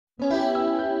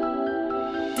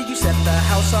Did you set the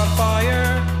house on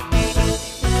fire?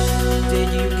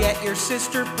 Did you get your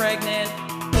sister pregnant?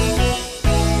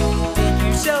 Did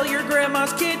you sell your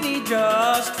grandma's kidney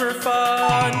just for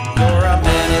fun? You're a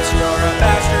menace, you're a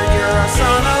bastard, you're a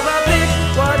son of a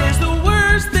bitch. What is the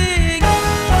worst thing?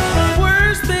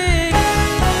 Worst thing?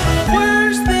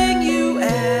 Worst thing you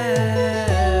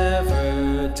ever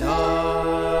done?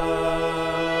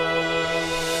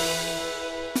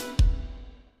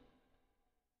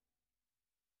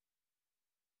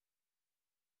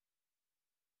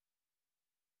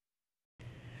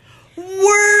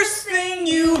 Worst thing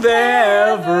you've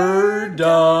ever done.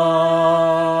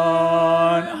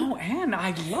 Oh, Anne, I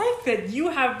like that you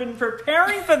have been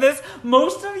preparing for this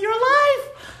most of your life.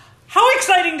 How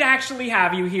exciting to actually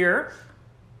have you here.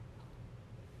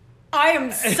 I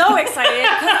am so excited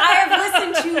because I have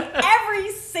listened to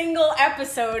every single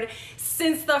episode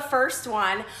since the first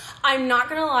one. I'm not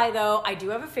going to lie, though. I do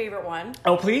have a favorite one.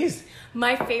 Oh, please.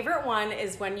 My favorite one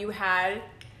is when you had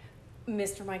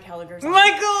Mr. Mike Helliger's on.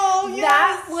 Michael, yes.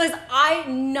 That was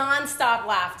nonstop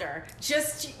laughter.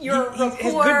 Just your rapport.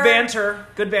 His good banter.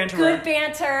 Good banter. Good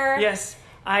banter. Yes.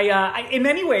 I in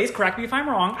many ways, correct me if I'm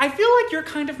wrong, I feel like you're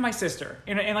kind of my sister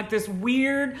in like this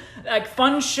weird, like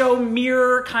fun show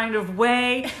mirror kind of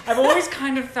way. I've always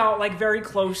kind of felt like very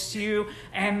close to you,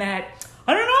 and that,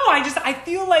 I don't know, I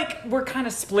feel like we're kind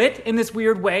of split in this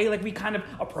weird way. Like we kind of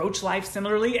approach life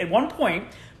similarly. At one point,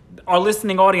 our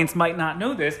listening audience might not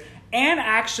know this, Anne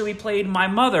actually played my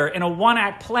mother in a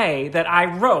one-act play that I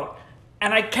wrote.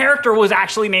 And my character was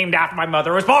actually named after my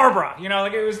mother. It was Barbara. You know,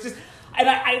 like it was just... And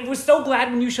I was so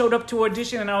glad when you showed up to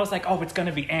audition, and I was like, oh, it's going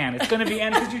to be Anne. It's going to be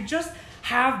Anne, because you just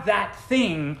have that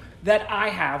thing that I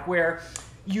have where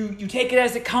you take it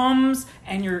as it comes,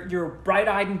 and you're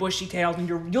bright-eyed and bushy-tailed, and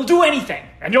you'll do anything,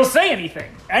 and you'll say anything,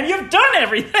 and you've done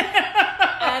everything.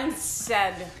 And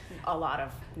said a lot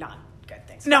of not good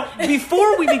things. Now,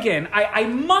 before we begin, I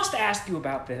must ask you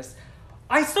about this.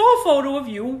 I saw a photo of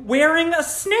you wearing a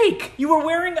snake. You were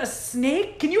wearing a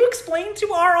snake? Can you explain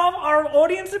to our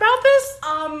audience about this?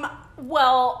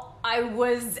 Well, I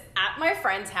was at my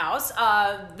friend's house,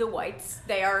 the Whites.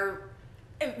 They are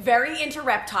very into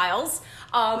reptiles.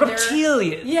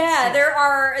 Reptilians. Yeah, there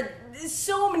are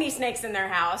so many snakes in their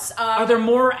house. Are there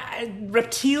more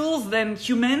reptiles than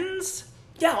humans?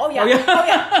 Yeah, oh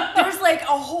yeah. There's like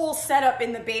a whole setup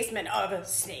in the basement of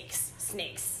snakes.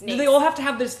 Do they all have to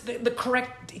have the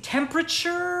correct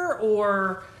temperature,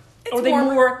 or are they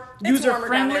warmer. more It's warmer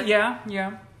down user-friendly? there.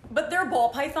 Yeah. But they're ball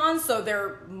pythons, so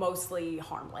they're mostly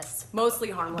harmless.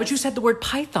 But you said the word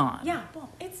python. Yeah, well,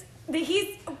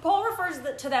 Paul refers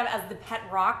to them as the pet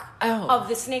rock of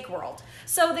the snake world.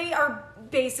 So they are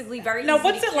basically very Now, easy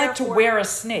what's to it care like to for. wear a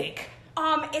snake?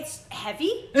 It's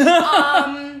heavy.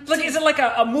 Like, is it like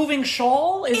a moving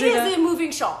shawl? It is a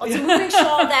moving shawl. It's a moving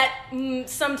shawl that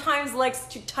sometimes likes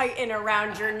to tighten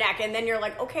around your neck, and then you're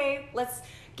like, okay, let's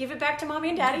give it back to mommy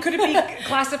and daddy. Could it be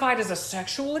classified as a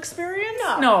sexual experience?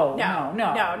 No, not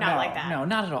like that. No,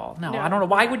 not at all. No, No. I don't know.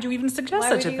 Why would you even suggest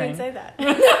such a thing? Why would you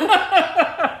even say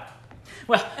that?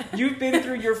 Well, you've been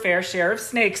through your fair share of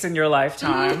snakes in your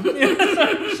lifetime. So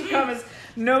it should come as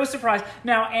no surprise.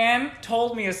 Now, Anne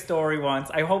told me a story once.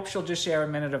 I hope she'll just share a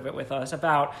minute of it with us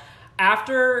about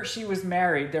after she was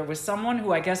married, there was someone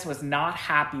who I guess was not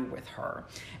happy with her.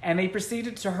 And they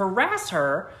proceeded to harass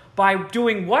her by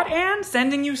doing what, Anne?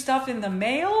 Sending you stuff in the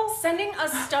mail? Sending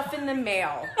us stuff in the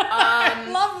mail.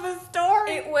 I love this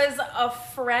story. It was a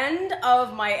friend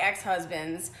of my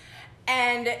ex-husband's,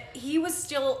 and he was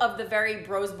still of the very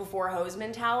bros before hoes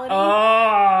mentality.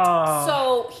 Oh.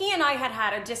 So he and I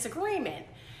had a disagreement.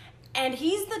 And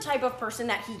he's the type of person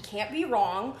that he can't be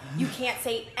wrong. You can't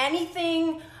say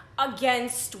anything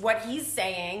against what he's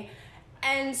saying.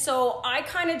 And so I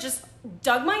kind of just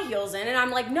dug my heels in, and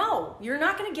I'm like, no, you're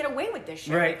not going to get away with this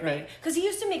shit. Right. Because he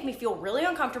used to make me feel really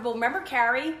uncomfortable. Remember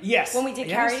Carrie? Yes. When we did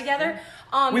Carrie together?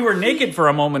 We were naked for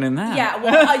a moment in that. Yeah,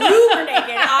 well, you were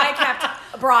naked. I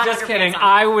kept bra. Just kidding.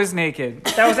 I was naked.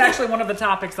 That was actually one of the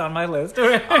topics on my list.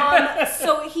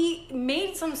 So he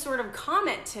made some sort of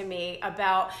comment to me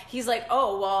about, he's like,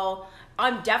 oh, well,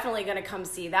 I'm definitely going to come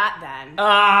see that then.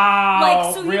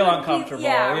 Oh, so real uncomfortable.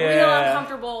 Yeah, real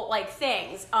uncomfortable,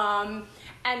 things.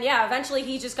 And yeah, eventually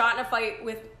he just got in a fight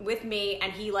with me,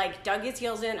 and he, dug his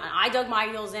heels in, and I dug my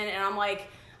heels in, and I'm like,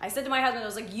 I said to my husband, I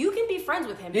was like, you can be friends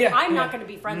with him, but Yeah, I'm yeah. not going to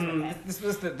be friends with him. This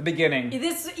was the beginning.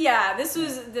 This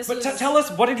But was. tell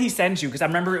us, what did he send you? Because I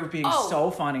remember it being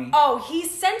so funny. Oh, he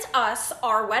sent us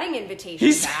our wedding invitation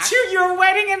He back. sent you your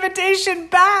wedding invitation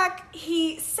back.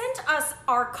 He sent us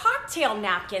our cocktail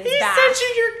napkins He back. sent you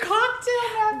your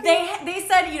cocktail napkin. They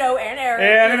said, Ann Aaron,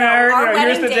 Ann and Aaron, our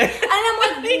here's wedding the day. day. And I'm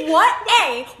like,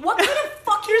 what kind of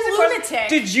fucking Here's the question. lunatic?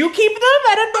 Did you keep them?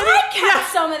 I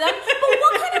kept some of them, but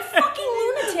what kind of fucking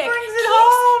lunatic Brings it keeps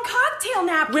home. cocktail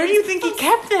napkins? Where do you think he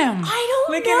kept them? I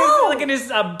don't like know. In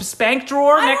his spank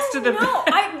drawer I next to don't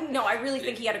the. know. I really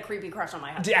think he had a creepy crush on my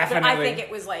husband. Definitely. I think it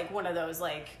was like one of those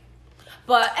like.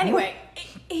 But anyway,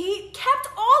 he kept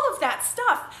all of that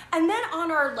stuff, and then on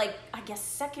our I guess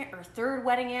second or third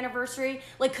wedding anniversary,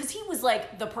 because he was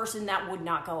the person that would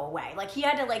not go away. He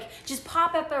had to just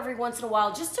pop up every once in a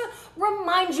while just to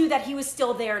remind you that he was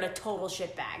still there in a total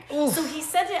shitbag. Oof. So he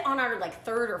sent it on our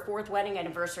third or fourth wedding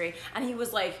anniversary, and he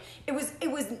was like, it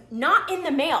was not in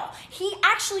the mail. He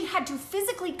actually had to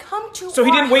physically come to. So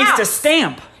he didn't waste a house.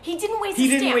 stamp. He didn't waste. He a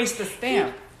didn't stamp. waste the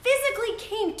stamp. He physically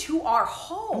came to our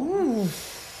home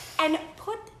and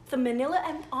put the manila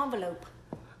envelope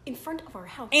in front of our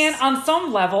house. And on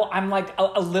some level, I'm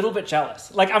a little bit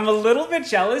jealous. I'm a little bit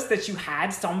jealous that you had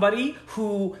somebody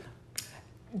who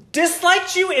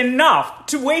disliked you enough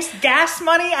to waste gas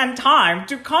money and time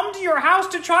to come to your house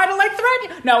to try to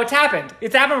threaten you. No, it's happened.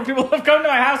 It's happened when people have come to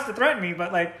my house to threaten me,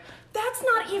 but that's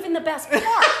not even the best part.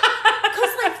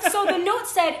 Because so the note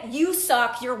said, "You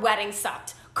suck. Your wedding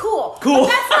sucked." Cool. But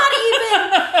that's not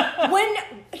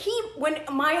even when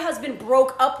my husband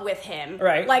broke up with him.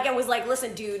 Right. And was like,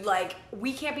 listen, dude,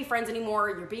 we can't be friends anymore.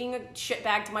 You're being a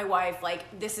shitbag to my wife.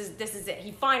 This is it.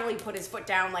 He finally put his foot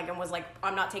down, and was like,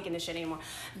 I'm not taking this shit anymore.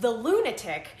 The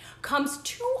lunatic comes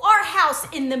to our house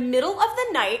in the middle of the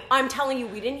night. I'm telling you,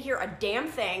 we didn't hear a damn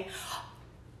thing.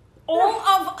 All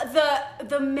of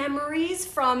the memories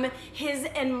from his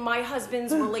and my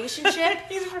husband's relationship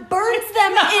burns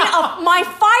them in my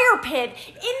fire pit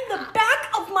in the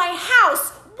back of my house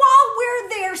while we're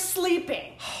there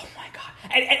sleeping. Oh my God.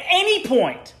 At any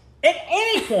point,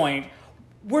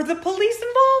 were the police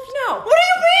involved? No. What do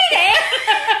you mean?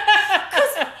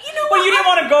 Because, Well, you didn't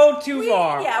want to go too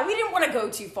far. Yeah, we didn't want to go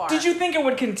too far. Did you think it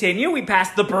would continue? We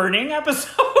passed the burning episode.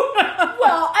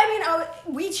 Well,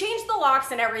 we changed the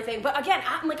locks and everything, but again,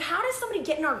 I'm like, how does somebody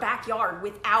get in our backyard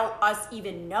without us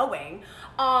even knowing?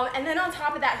 And then on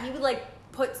top of that, he would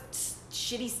put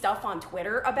shitty stuff on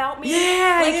Twitter about me.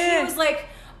 Yeah, He was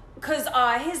because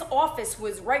his office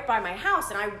was right by my house,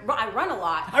 and I run a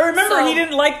lot. I remember he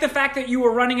didn't like the fact that you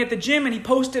were running at the gym, and he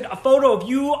posted a photo of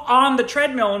you on the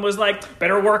treadmill and was like,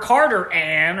 "Better work harder,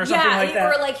 Anne," or something like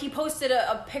that. Or he posted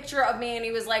a picture of me, and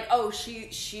he was like, "Oh,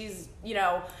 she's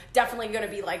definitely gonna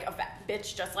be a fat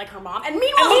bitch just like her mom." And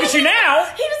meanwhile, look at you now.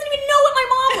 He doesn't even know what my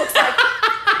mom looks like.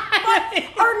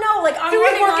 I'm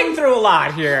We're working through a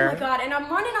lot here. Oh my God! And I'm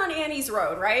running on Annie's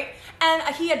Road, right?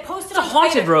 And he had posted. It's a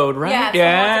haunted road, right? Yeah, it's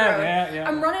a haunted road. Yeah.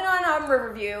 I'm running on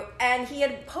Riverview, and he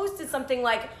had posted something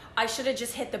like, "I should have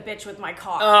just hit the bitch with my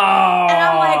car." Oh. And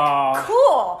I'm like,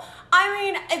 cool.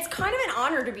 It's kind of an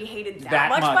honor to be hated that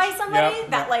much by somebody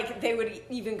that they would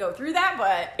even go through that.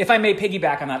 But if I may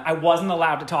piggyback on that, I wasn't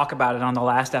allowed to talk about it on the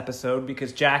last episode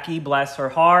because Jackie, bless her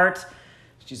heart,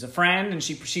 she's a friend, and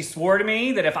she swore to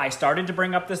me that if I started to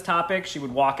bring up this topic, she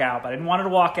would walk out. But I didn't want her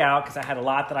to walk out because I had a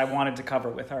lot that I wanted to cover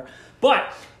with her.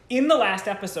 But in the last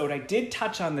episode, I did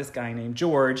touch on this guy named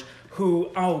George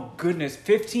who,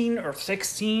 15 or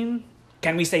 16,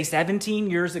 can we say 17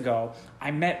 years ago, I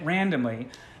met randomly.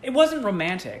 It wasn't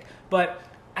romantic, but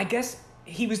I guess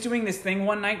he was doing this thing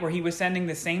one night where he was sending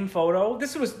the same photo.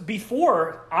 This was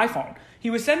before iPhone. He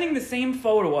was sending the same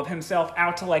photo of himself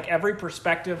out to every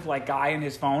prospective guy in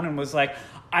his phone and was like,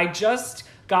 "I just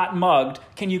got mugged.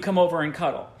 Can you come over and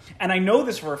cuddle?" And I know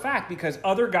this for a fact because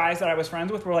other guys that I was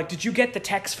friends with were like, "Did you get the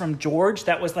text from George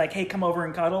that was like, hey, come over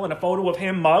and cuddle," and a photo of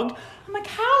him mugged? I'm like,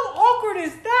 how awkward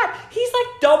is that? He's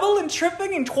double and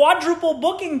tripling and quadruple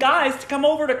booking guys to come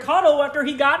over to cuddle after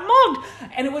he got mugged.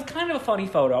 And it was kind of a funny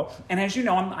photo. And as you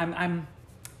know, I'm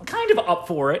kind of up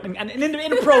for it and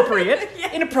inappropriate.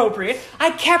 Inappropriate.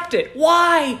 I kept it.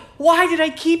 Why? Why did I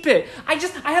keep it? I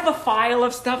have a file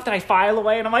of stuff that I file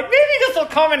away, and I'm like, maybe this will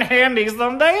come in handy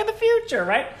someday in the future,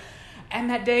 right? And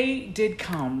that day did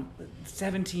come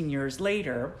 17 years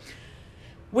later.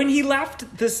 When he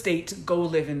left the state to go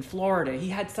live in Florida, he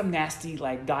had some nasty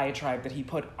diatribe that he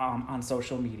put on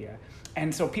social media.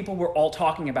 And so people were all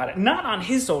talking about it, not on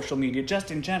his social media, just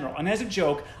in general. And as a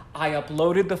joke, I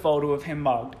uploaded the photo of him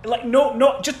mugged.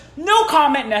 Just no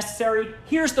comment necessary.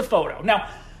 Here's the photo. Now,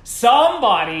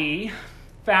 somebody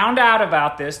found out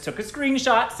about this, took a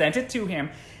screenshot, sent it to him.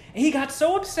 And he got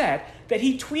so upset that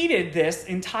he tweeted this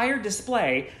entire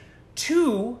display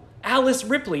to Alice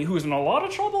Ripley, who's in a lot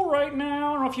of trouble right now.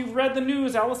 I don't know if you've read the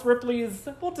news. Alice Ripley is,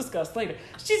 we'll discuss later.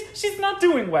 She's not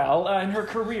doing well in her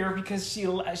career because she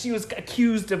was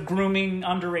accused of grooming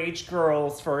underage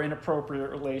girls for inappropriate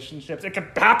relationships. It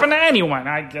could happen to anyone,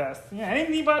 I guess. Yeah,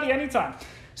 anybody, anytime.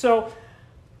 So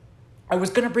I was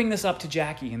going to bring this up to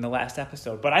Jackie in the last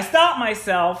episode, but I stopped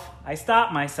myself.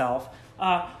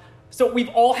 So we've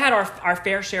all had our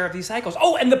fair share of these cycles.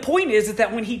 Oh, and the point is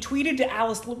that when he tweeted to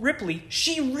Alice Ripley,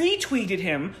 she retweeted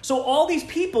him. So all these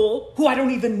people who I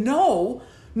don't even know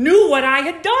knew what I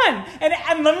had done.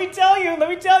 And let me tell you,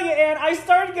 Anne, I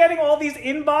started getting all these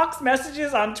inbox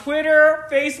messages on Twitter,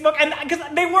 Facebook, and because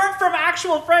they weren't from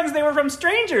actual friends, they were from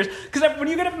strangers. Because when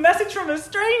you get a message from a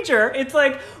stranger, it's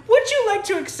like, would you like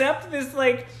to accept this,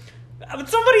 like,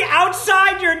 somebody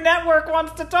outside your network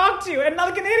wants to talk to you. And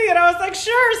like an idiot, I was like,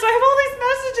 sure. So I have all these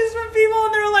messages from people,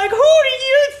 and they're like, who do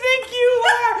you think you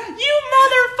are? You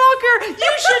motherfucker!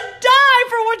 You should die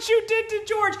for what you did to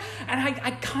George. And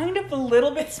I kind of a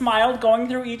little bit smiled going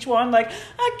through each one, like,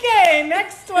 okay,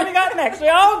 next, what do you got next?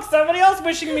 Oh, somebody else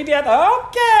wishing me death.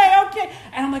 Okay.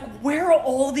 And I'm like, where are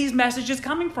all these messages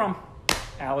coming from?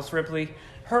 Alice Ripley.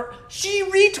 She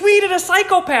retweeted a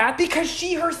psychopath because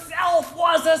she herself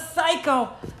was a psycho.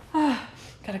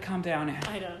 Gotta calm down, Anne.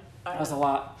 I know. That was a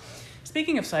lot.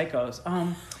 Speaking of psychos,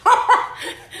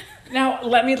 now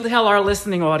let me tell our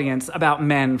listening audience about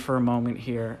men for a moment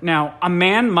here. Now, a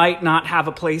man might not have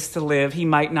a place to live. He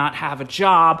might not have a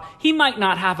job. He might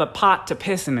not have a pot to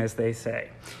piss in, as they say.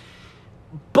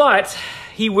 But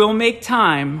he will make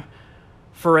time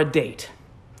for a date.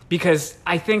 Because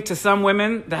I think to some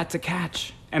women, that's a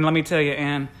catch. And let me tell you,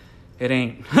 Anne, it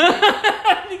ain't.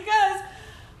 Because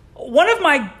one of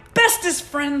my bestest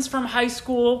friends from high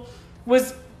school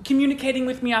was communicating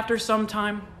with me after some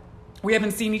time. We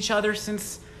haven't seen each other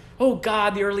since,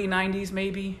 the early 90s,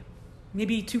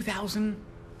 maybe 2000.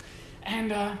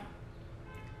 And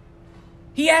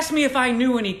he asked me if I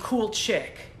knew any cool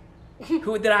chick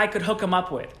that I could hook him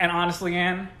up with. And honestly,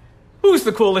 Anne, who's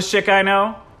the coolest chick I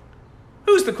know?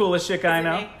 Who's the coolest chick I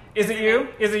know? Is it you?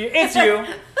 It's you.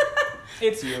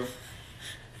 It's you.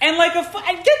 And get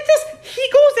this, he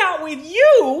goes out with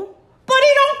you, but he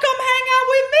don't come hang out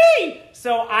with me.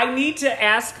 So I need to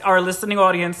ask our listening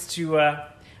audience to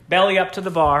belly up to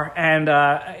the bar and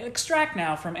extract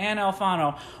now from Anne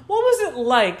Alfano. What was it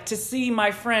like to see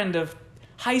my friend of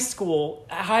high school?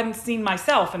 I hadn't seen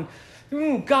myself in,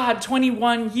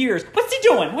 21 years. What's he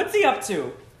doing? What's he up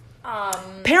to?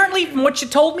 Apparently, from what you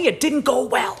told me, it didn't go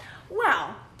well.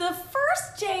 Well, the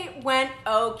first date went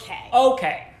okay.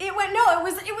 It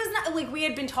was not, like, we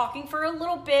had been talking for a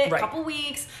little bit, a couple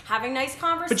weeks, having nice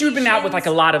conversations. But you've been out with, like,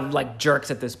 a lot of, like,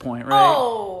 jerks at this point, right?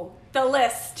 Oh, the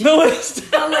list. The list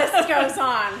goes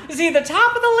on. Is he the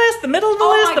top of the list, the middle of the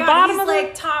list, the bottom of the list? He's,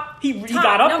 like, top. He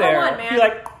got up number there. One, man. He,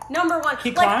 like... Number one.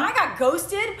 He like, climbed? I got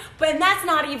ghosted, but that's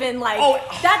not even, like,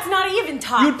 that's not even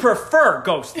top. You'd prefer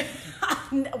ghosting.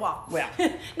 Well,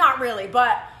 not really,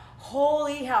 but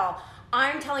holy hell.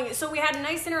 I'm telling you. So we had a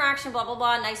nice interaction, blah, blah,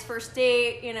 blah, nice first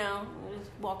date,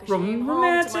 walk a shame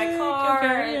home to my car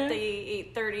at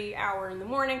the 8:30 hour in the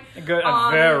morning. A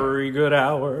very good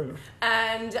hour.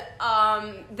 And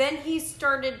then he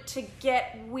started to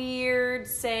get weird,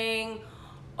 saying,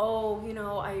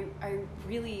 I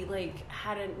really, like,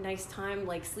 had a nice time,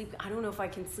 like, sleep. I don't know if I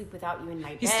can sleep without you in my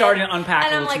bed. He started to unpack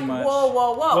and a I'm little like, too much.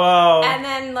 Whoa. And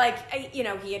then, like,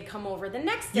 he had come over the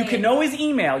next day. You can know his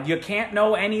email. You can't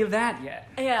know any of that yet.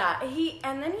 Yeah.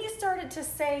 And then he started to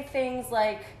say things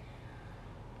like,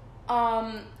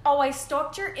 I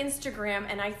stalked your Instagram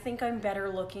and I think I'm better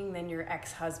looking than your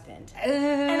ex-husband.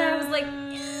 And I was like,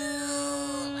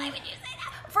 ew, why would you say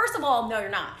that? First of all, no, you're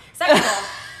not. Second of all,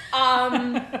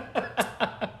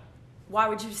 why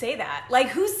would you say that? Like,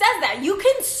 who says that? You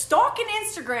can stalk an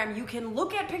Instagram. You can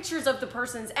look at pictures of the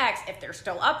person's ex if they're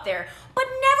still up there, but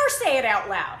never say it out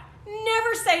loud.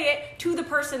 Never say it to the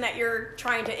person that you're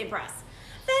trying to impress.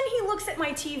 Then he looks at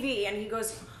my TV and he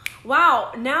goes,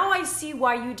 wow, now I see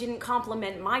why you didn't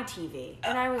compliment my TV.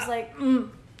 And I was like,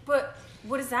 but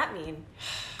what does that mean?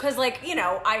 Because, like,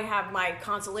 I have my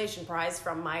consolation prize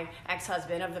from my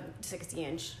ex-husband of the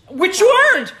 60-inch. Which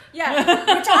you earned! Yeah,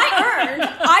 which I earned.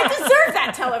 I deserve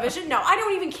that television. No, I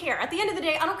don't even care. At the end of the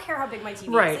day, I don't care how big my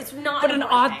TV is. It's not an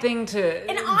odd thing to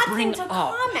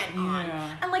comment on.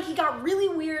 And, like, he got really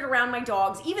weird around my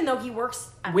dogs, even though he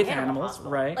works at with an animal animals,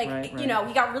 hospital. right? Like,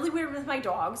 he got really weird with my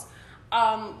dogs.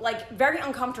 Like, very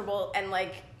uncomfortable and,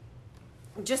 like,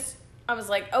 just I was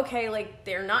like, okay, like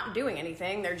they're not doing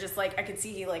anything. They're just like, I could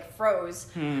see he like froze.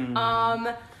 And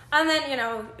then, you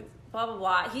know, blah blah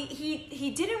blah.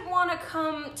 He didn't want to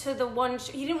come to the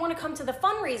he didn't want to come to the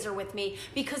fundraiser with me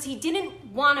because he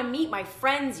didn't want to meet my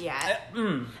friends yet.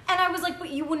 And I was like, but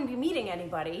you wouldn't be meeting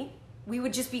anybody. We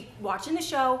would just be watching the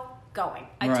show, going.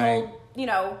 I told, you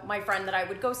know, my friend that I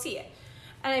would go see it.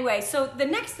 Anyway, so the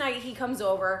next night he comes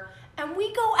over and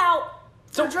we go out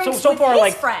for drinks so with far, his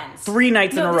like friends. 3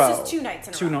 nights in a row. No, this is 2 nights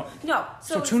in a row. No,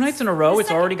 so 2 nights in a row, it's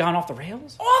already gone off the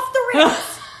rails? Off the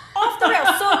rails! Off the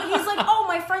rails. So he's like, oh,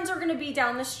 my friends are going to be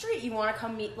down the street. You want to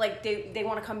come meet, like, they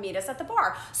want to come meet us at the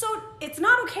bar. So it's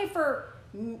not okay for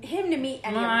him to meet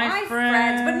any of my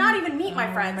friends, but not even meet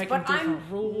my friends. But I'm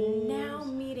now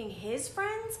meeting his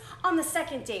friends on the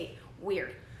second date.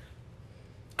 Weird.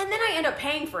 And then I end up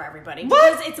paying for everybody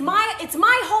because it's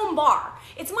my home bar.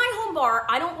 It's my home bar.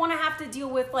 I don't want to have to deal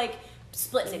with like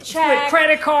splitting a check,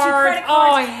 credit cards.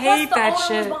 Oh, I hate that shit.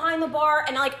 The owner was behind the bar,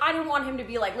 and like I didn't want him to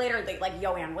be like later, like,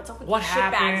 yo, Ann, what's up with what these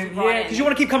happened? shit bags? Yeah, because you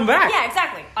want to keep coming back. Yeah,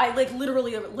 exactly. I like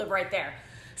literally live right there.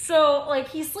 So like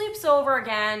he sleeps over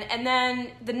again, and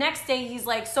then the next day he's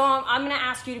like, so I'm gonna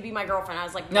ask you to be my girlfriend. I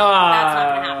was like, no, that's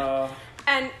not gonna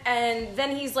happen. And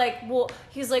then he's like,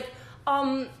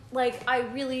 like I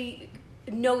really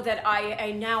know that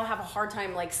I now have a hard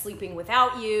time like sleeping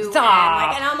without you.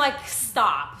 Stop. And I'm like,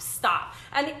 stop.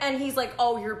 And he's like,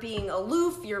 oh, you're being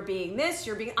aloof, you're being this,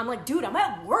 I'm like, dude, I'm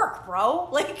at work, bro.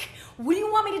 Like, what do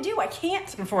you want me to do? I can't.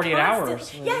 It's been 48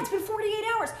 hours. Yeah, it's been 48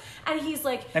 hours. And he's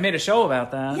like, I made a show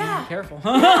about that. Yeah. Be careful.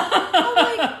 I'm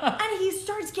like, and he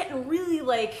starts getting really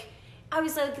like, I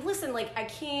was like, listen, like,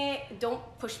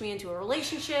 don't push me into a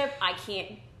relationship. I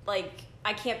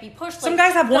can't be pushed. Some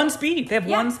guys have one speed. They have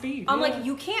one speed. I'm like,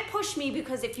 you can't push me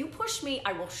because if you push me,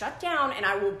 I will shut down and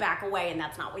I will back away, and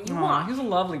that's not what you want. He's a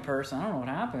lovely person. I don't know what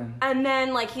happened. And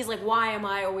then, like, he's like, why am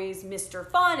I always Mr.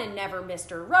 Fun and never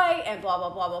Mr. Right? And blah, blah,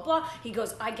 blah, blah, blah. He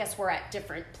goes, I guess we're at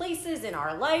different places in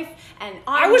our life. And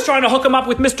I was trying to hook him up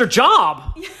with Mr.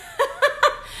 Job.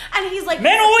 And he's like,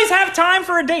 men always have time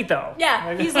for a date, though.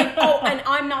 Yeah, he's like, oh, and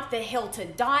I'm not the hill to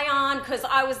die on, because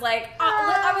I was like,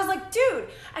 dude.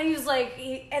 And he was like,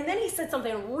 and then he said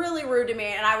something really rude to me,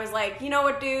 and I was like, you know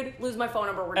what, dude? Lose my phone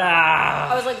number, we're done.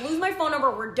 I was like, lose my phone number,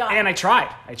 we're done. And I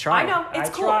tried. I know,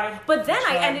 it's cool. But then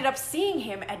I ended up seeing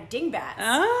him at Dingbats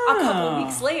a couple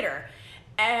weeks later.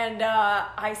 And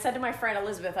I said to my friend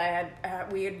Elizabeth,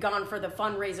 we had gone for the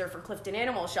fundraiser for Clifton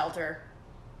Animal Shelter.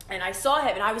 And I saw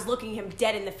him, and I was looking him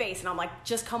dead in the face, and I'm like,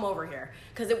 just come over here.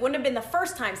 Because it wouldn't have been the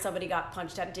first time somebody got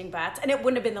punched at Dingbats, and it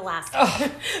wouldn't have been the last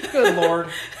time. Good Lord.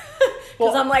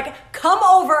 Because I'm like, come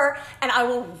over, and I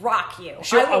will rock you.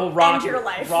 Sure, I will rock end you. Your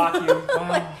life. Rock you.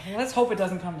 Wow. Let's hope it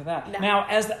doesn't come to that. No. Now,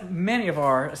 as many of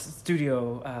our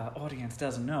studio audience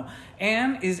doesn't know,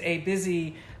 Ann is a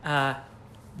busy,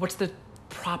 what's the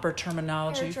proper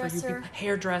terminology for you people?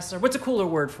 Hairdresser. What's a cooler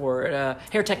word for it?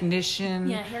 Hair technician.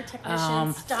 Yeah, hair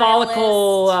technician.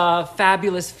 Follicle,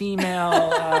 fabulous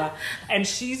female. And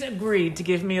she's agreed to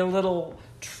give me a little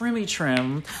trimmy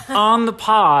trim on the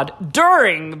pod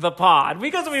during the pod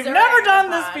because we've never done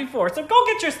this before. So go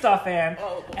get your stuff, Ann.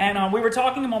 Oh. And we were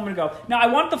talking a moment ago. Now I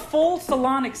want the full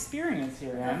salon experience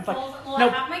here, Ann. I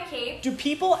have my cape. Do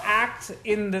people act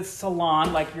in the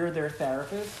salon like you're their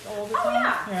therapist all the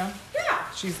time? Yeah.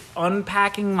 She's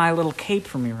unpacking my little cape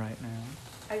for me right now.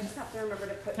 I just have to remember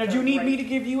to put. Now, do you need me to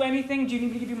give you anything? Do you need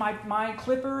me to give you my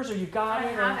clippers, or you got it?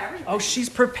 I have everything. Oh, she's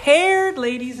prepared,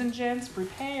 ladies and gents,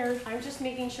 prepared. I'm just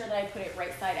making sure that I put it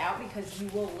right side out because you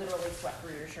will literally sweat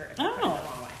through your shirt if you put it the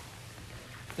wrong way.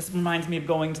 This reminds me of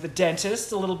going to the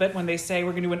dentist a little bit when they say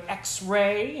we're going to do an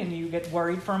X-ray, and you get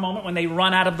worried for a moment when they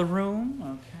run out of the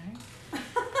room. Okay.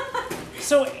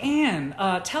 So, Ann,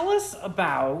 tell us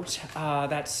about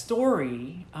that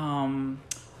story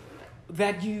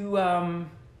that you.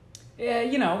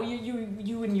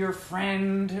 You and your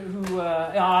friend who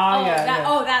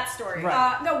that story.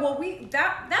 Right.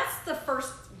 That's the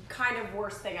first kind of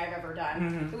worst thing I've ever done.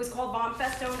 Mm-hmm. It was called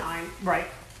Bombfest 09. Right.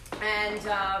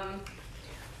 And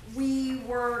we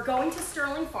were going to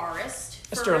Sterling Forest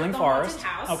for Sterling the Forest.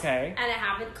 haunted house. Okay. And it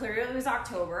happened, clearly it was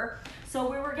October. So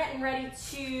we were getting ready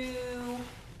to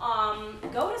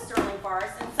go to Sterling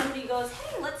Forest, and somebody goes,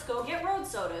 hey, let's go get road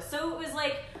soda. So it was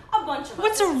like a bunch of us.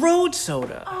 What's a road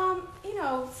soda?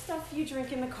 Stuff you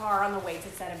drink in the car on the way to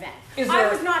said event. I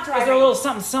was not driving. Is there a little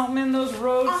something in those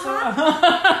roads?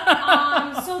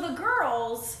 So the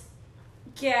girls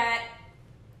get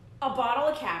a bottle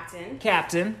of Captain.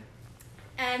 Captain.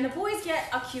 And the boys get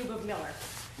a cube of Miller.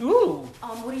 Ooh.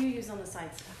 What do you use on the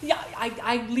sides? Yeah,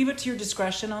 I leave it to your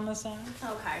discretion on the side.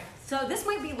 Okay. So this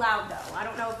might be loud though. I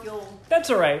don't know if you'll. That's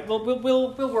all right. We'll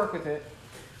work with it.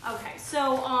 Okay.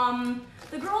 So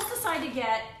the girls decide to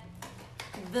get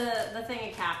the thing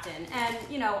at Captain, and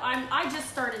you know I just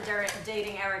started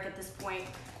dating Eric at this point,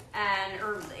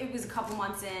 or it was a couple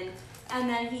months in, and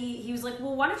then he was like,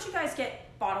 well, why don't you guys get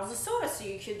bottles of soda so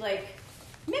you could like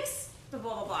mix the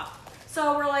blah blah blah.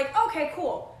 So we're like, okay,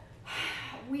 cool.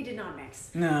 We did not mix.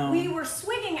 No. We were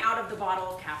swigging out of the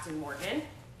bottle of Captain Morgan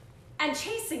and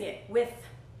chasing it with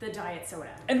the diet soda.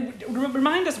 And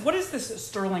remind us, what is this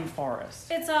Sterling Forest?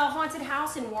 It's a haunted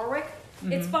house in Warwick.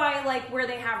 Mm-hmm. It's by like where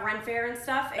they have Ren Fair and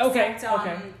stuff. Okay, Except,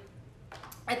 okay.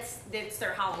 It's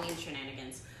their Halloween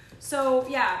shenanigans. So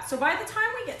yeah, so by the time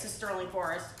we get to Sterling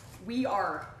Forest,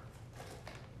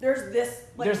 there's this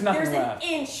like There's nothing there's left. an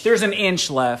inch There's an inch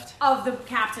left. of the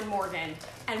Captain Morgan,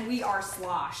 and we are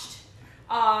sloshed.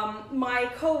 My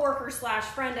coworker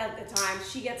 / friend at the time,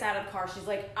 she gets out of the car. She's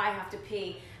like, I have to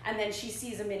pee. And then she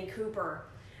sees a Mini Cooper.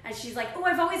 And she's like, oh,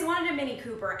 I've always wanted a Mini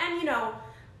Cooper. And you know,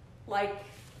 like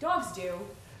dogs do.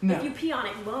 No. If you pee on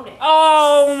it, you own it.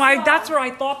 Oh my, So, that's where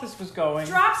I thought this was going.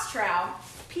 drops trow,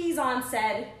 pees on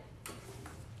said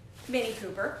Mini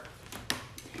Cooper.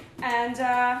 And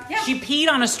yeah. She peed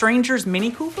on a stranger's Mini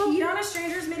Cooper? peed on a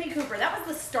stranger's Mini Cooper. That was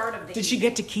the start of the Did she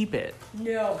get to keep it?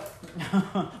 No.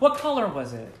 What color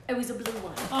was it? It was a blue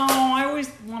one. Oh, I always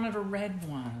wanted a red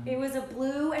one. It was a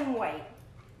blue and white.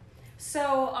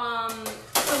 So,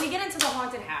 so we get into the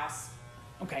haunted house.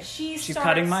 Okay. She's She's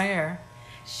cutting my hair.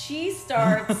 She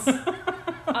starts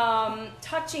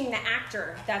touching the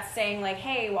actor that's saying like,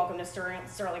 "Hey, welcome to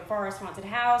Sterling Forest Haunted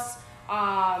House."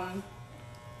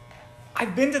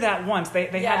 I've been to that once. They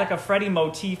Yeah. had like a Freddy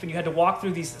motif, and you had to walk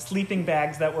through these sleeping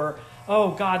bags that were, oh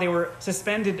God, they were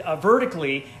suspended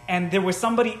vertically, and there was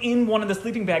somebody in one of the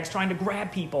sleeping bags trying to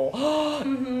grab people.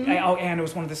 Mm-hmm. And it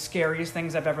was one of the scariest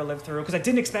things I've ever lived through, because I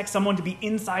didn't expect someone to be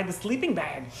inside the sleeping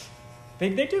bag. They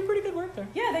do pretty good work there.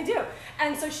 Yeah, they do.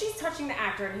 And so she's touching the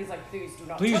actor, and he's like, Please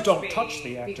don't me, touch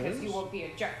the actors. because you will be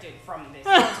ejected from this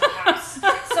haunted house."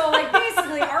 So like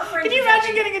basically, our friend. Can you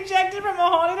imagine getting ejected from a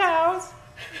haunted house?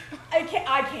 I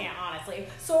can't honestly.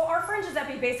 So our friend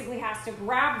Giuseppe basically has to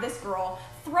grab this girl,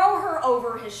 throw her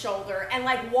over his shoulder, and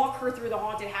like walk her through the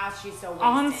haunted house. She's so wasted.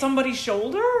 On somebody's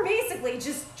shoulder? Basically,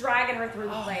 just dragging her through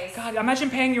the Oh, place. God,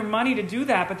 imagine paying your money to do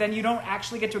that, but then you don't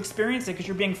actually get to experience it because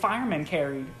you're being fireman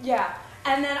carried. Yeah,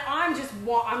 and then I'm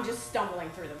just stumbling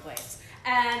through the place,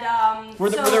 and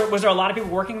Was there a lot of people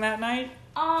working that night?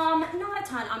 not a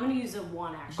ton. I'm gonna use a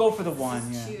one actually. Go for the This one,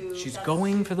 is yeah. two. She's That's-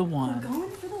 going for the I'm one. going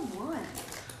for the one.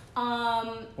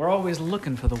 We're always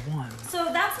looking for the one. So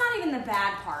that's not even the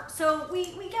bad part. So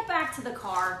we get back to the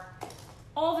car.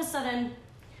 All of a sudden,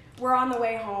 we're on the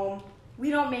way home. We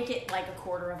don't make it like a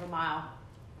quarter of a mile.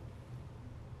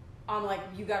 I'm like,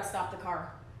 you gotta stop the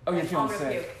car. Oh, you're And feeling I'm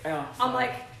gonna sick. puke. Oh, I'm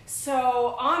like,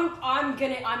 so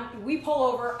we pull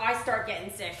over, I start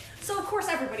getting sick. So of course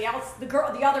everybody else, the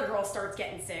other girl starts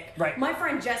getting sick. Right. My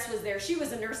friend Jess was there. She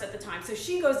was a nurse at the time, so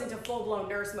she goes into full-blown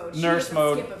nurse mode. She Nurse doesn't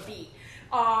mode. skip a beat.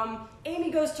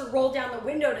 Amy goes to roll down the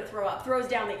window to throw up, throws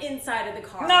down the inside of the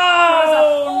car. Throws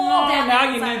up all down the Now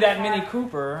you inside need of the that car. Mini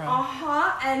Cooper.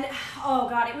 And oh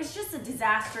God, it was just a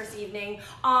disastrous evening.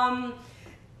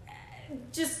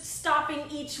 Just stopping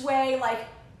each way, like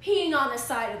peeing on the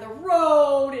side of the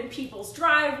road in people's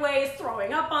driveways,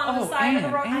 throwing up on the side of the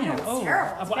road. I know, it's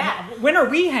terrible. It's bad. When are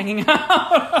we hanging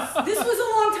out? This was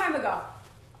a long time ago.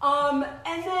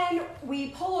 And then we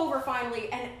pull over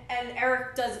finally, and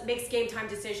Eric makes game time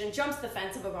decision, jumps the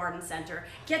fence of a garden center,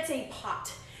 gets a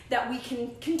pot that we can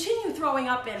continue throwing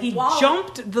up in. He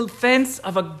jumped the fence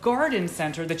of a garden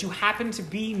center that you happen to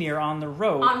be near on the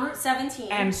road on Route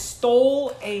 17 and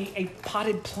stole a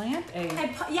potted plant.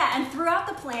 and threw out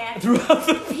the plant.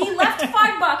 He He left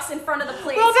 $5 in front of the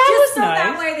place, Well, that just was so that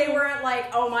nice. way they weren't like,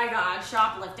 oh my God,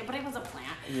 shoplifting. But it was a plant.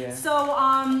 Yeah.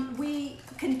 So we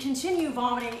can continue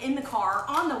vomiting in the car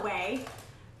on the way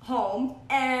home,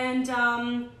 and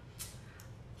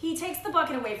he takes the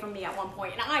bucket away from me at one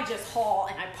point, and I just haul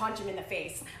and I punch him in the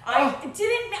face. I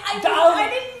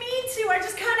didn't mean to. I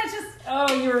just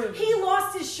kind of He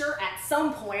lost his shirt at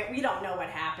some point. We don't know what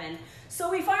happened. So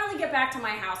we finally get back to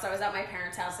my house. I was at my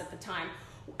parents' house at the time.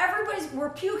 We're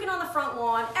puking on the front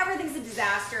lawn. Everything's a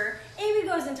disaster. Amy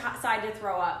goes inside to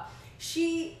throw up.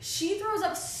 She throws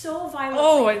up so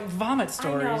violently. Vomit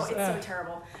stories. I know, it's so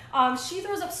terrible. She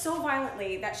throws up so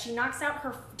violently that she knocks out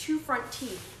her 2 front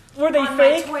teeth. Were they on my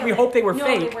fake? toilet. We hope they were no,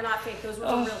 fake. No, they were not fake. Those were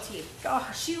the real teeth.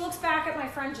 gosh. She looks back at my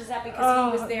friend Giuseppe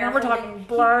because he was there. Now we're talking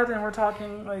blood and we're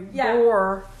talking Yeah.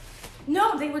 gore.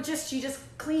 No, she just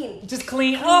cleaned. Just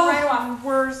clean. Clean Oh, right off.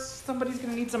 worse. Somebody's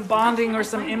gonna need some bonding or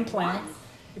some implants.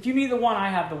 If you need the one, I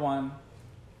have the one.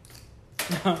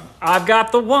 I've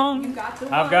got the one. You got the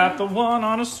one. I've got the one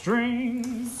on a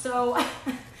string. So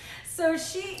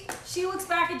she looks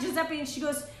back at Giuseppe and she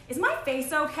goes, "Is my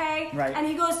face okay?" Right. And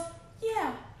he goes,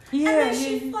 "Yeah." Yeah, and then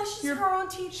she flushes her own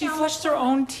teeth. She down flushed the her toilet.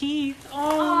 own teeth.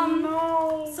 Oh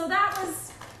no. So that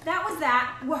was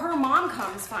that. Well, her mom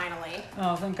comes finally.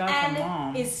 Oh, thank God and for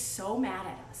mom. is so mad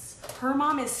at us. Her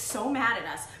mom is so mad at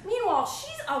us. Meanwhile,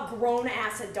 she's a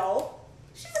grown-ass adult.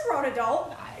 She's a grown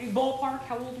adult. Ballpark,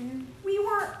 how old are you? We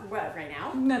weren't, what, right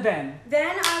now? No, then.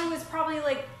 Then I was probably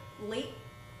like late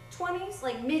 20s,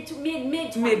 like mid 20s.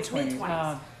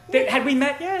 Mid-20s. Had we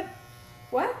met yet?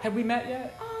 What? Had we met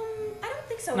yet? I don't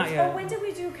think so. Not Oh, yet. when did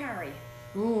we do Carrie?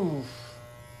 Ooh.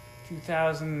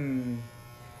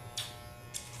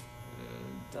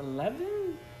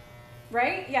 2011?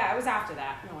 Right? Yeah, it was after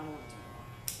that. No, I don't want to talk about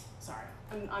it. Sorry.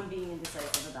 I'm being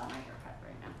indecisive about my haircut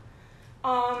right now.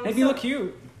 Maybe you look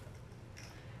cute.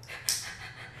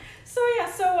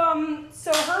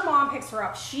 So her mom picks her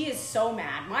up. She is so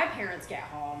mad. My parents get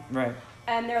home. Right.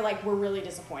 And they're like, "We're really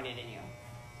disappointed in you."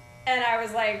 And I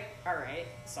was like, "All right,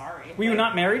 sorry." Were you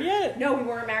not married yet? No, we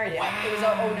weren't married yet. It was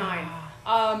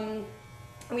 2009.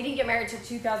 We didn't get married till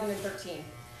 2013.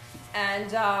 And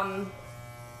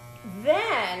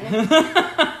then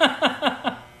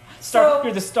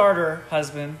You're the starter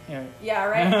husband. Yeah. Yeah,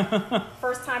 right?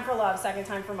 First time for love, second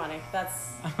time for money. That's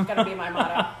gonna be my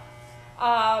motto.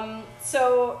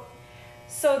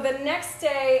 So the next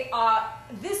day,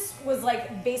 this was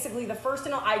like basically the first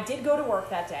and I did go to work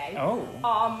that day. Oh.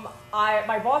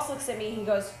 My boss looks at me, he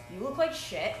goes, "You look like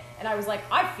shit." And I was like,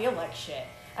 "I feel like shit."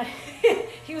 And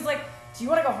he was like, "Do you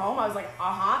want to go home?" I was like,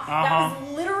 That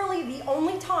was literally the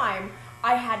only time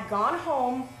I had gone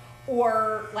home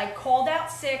or like called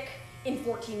out sick in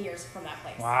 14 years from that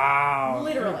place. Wow.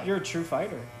 Literally. You're a true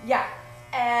fighter. Yeah.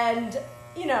 And,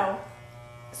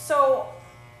 so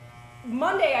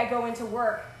Monday I go into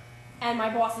work and my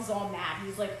boss is all mad.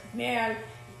 He's like, "Man,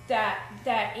 that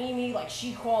Amy, like,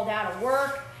 she called out of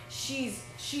work. She's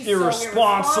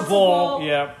irresponsible." So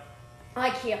Yep. I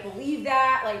can't believe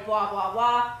that, like, blah, blah,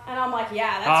 blah. And I'm like,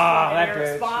 yeah, that's that fucking bitch.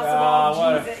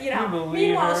 irresponsible. Jesus. You believe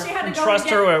Meanwhile, her. she had to And go trust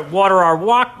and her to water our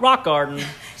rock garden.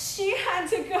 She had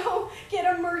to go get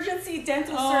emergency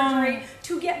dental surgery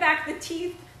to get back the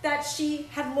teeth that she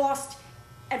had lost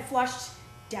and flushed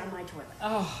down my toilet.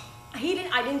 Oh. I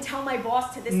didn't tell my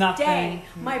boss to this Nothing. day.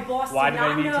 My boss Why did did I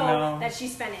not need to know? that she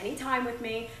spent any time with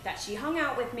me, that she hung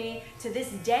out with me. To this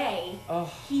day,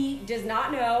 he does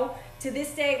not know. To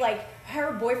this day, like,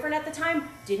 her boyfriend at the time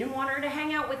didn't want her to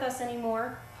hang out with us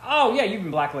anymore. Oh, yeah, you've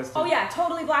been blacklisted. Oh, yeah,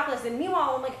 totally blacklisted.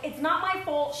 Meanwhile, I'm like, it's not my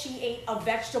fault she ate a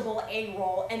vegetable egg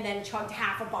roll and then chugged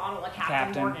half a bottle of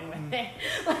Captain Morgan with it.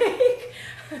 Like,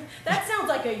 that sounds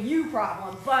like a you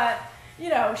problem, but,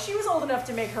 she was old enough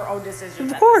to make her own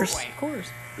decisions Of course. But,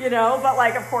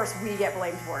 like, of course, we get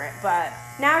blamed for it. But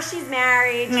now she's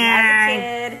married, she has a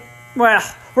kid. Well,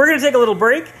 we're going to take a little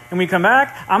break, and when we come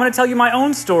back, I'm going to tell you my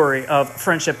own story of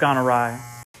friendship gone awry.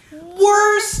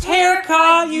 Worst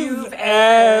haircut you've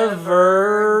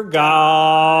ever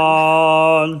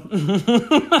gone.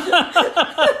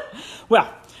 Well,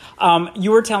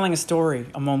 you were telling a story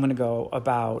a moment ago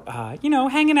about,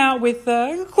 hanging out with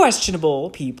questionable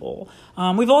people.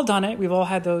 We've all done it. We've all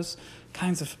had those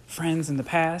kinds of friends in the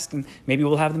past, and maybe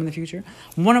we'll have them in the future.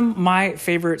 One of my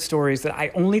favorite stories that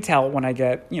I only tell when I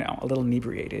get, a little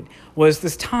inebriated was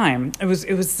this time. It was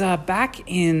back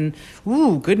in,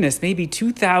 maybe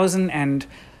 2005-ish,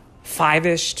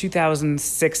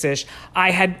 2006-ish.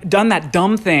 I had done that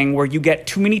dumb thing where you get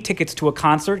too many tickets to a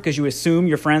concert because you assume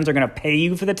your friends are going to pay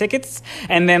you for the tickets.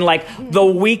 And then like the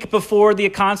week before the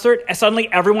concert,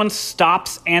 suddenly everyone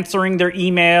stops answering their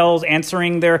emails,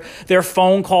 answering their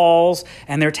phone calls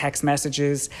and their text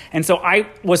messages. And so I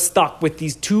was stuck with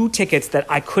these 2 tickets that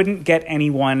I couldn't get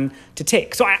anyone to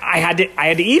take. So I had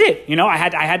to eat it. I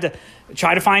had to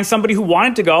try to find somebody who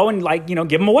wanted to go and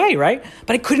give them away, right?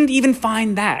 But I couldn't even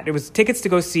find that. It was tickets to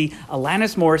go see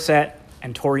Alanis Morissette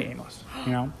and Tori Amos.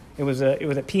 It was at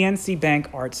PNC Bank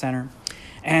Art Center,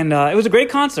 and it was a great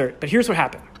concert. But here's what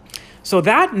happened. So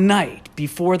that night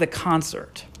before the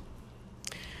concert,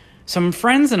 some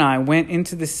friends and I went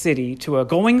into the city to a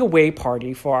going away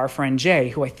party for our friend Jay,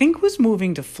 who I think was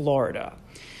moving to Florida.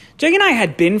 Jay and I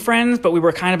had been friends, but we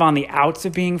were kind of on the outs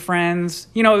of being friends.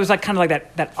 It was like kind of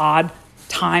like that odd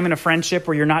time in a friendship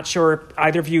where you're not sure if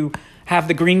either of you have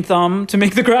the green thumb to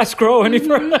make the grass grow any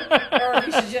further. Or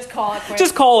you should just call it quits.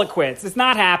 Just call it quits. It's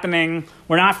not happening.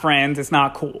 We're not friends. It's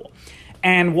not cool.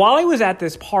 And while I was at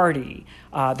this party,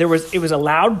 it was a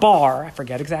loud bar. I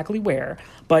forget exactly where,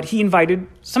 but he invited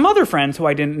some other friends who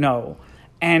I didn't know.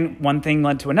 And one thing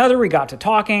led to another. We got to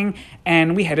talking,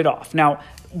 and we headed off. Now,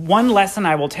 one lesson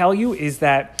I will tell you is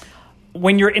that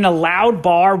when you're in a loud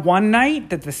bar one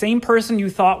night, that the same person you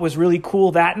thought was really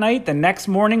cool that night, the next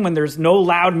morning when there's no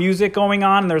loud music going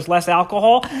on and there's less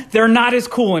alcohol, they're not as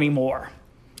cool anymore.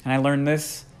 And I learned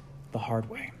this the hard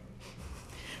way.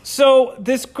 So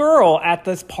this girl at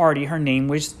this party, her name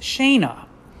was Shayna.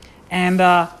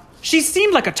 And she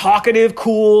seemed like a talkative,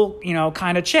 cool,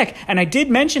 kind of chick. And I did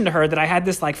mention to her that I had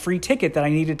this free ticket that I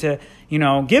needed to,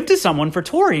 give to someone for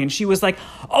Tori. And she was like,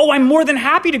 oh, I'm more than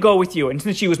happy to go with you. And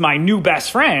since she was my new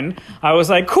best friend, I was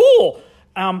like, cool.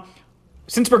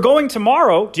 Since we're going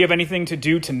tomorrow, do you have anything to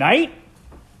do tonight?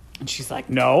 And she's like,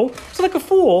 no. So like a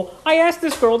fool, I asked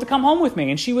this girl to come home with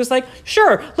me. And she was like,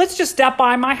 sure, let's just step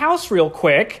by my house real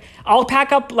quick. I'll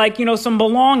pack up some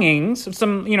belongings,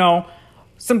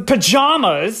 some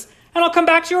pajamas, and I'll come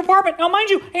back to your apartment. Now,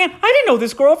 mind you, Anne, I didn't know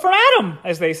this girl from Adam,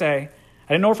 as they say.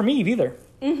 I didn't know her from Eve either.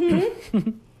 Mm-hmm.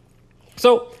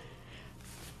 So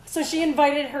she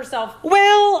invited herself.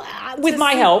 Well, with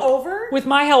my help. Over? With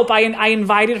my help, I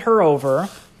invited her over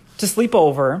to sleep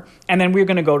over, and then we were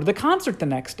going to go to the concert the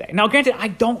next day. Now, granted, I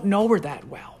don't know her that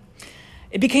well.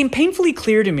 It became painfully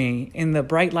clear to me in the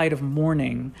bright light of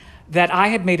morning that I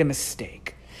had made a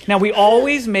mistake. Now, we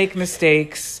always make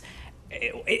mistakes.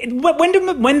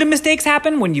 When do mistakes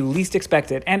happen? When you least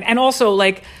expect it. And also,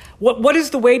 what is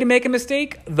the way to make a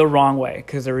mistake? The wrong way,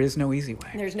 because there is no easy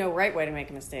way. There's no right way to make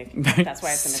a mistake. That's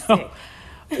why it's a mistake.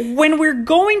 When we're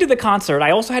going to the concert,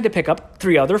 I also had to pick up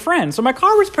 3 other friends. So my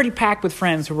car was pretty packed with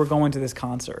friends who were going to this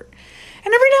concert.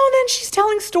 And every now and then she's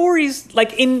telling stories,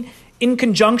 in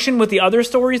conjunction with the other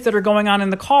stories that are going on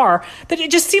in the car, that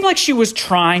it just seemed like she was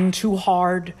trying too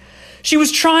hard. She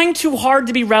was trying too hard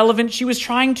to be relevant. She was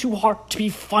trying too hard to be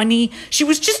funny. She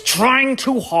was just trying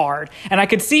too hard. And I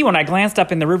could see when I glanced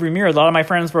up in the rearview mirror, a lot of my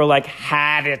friends were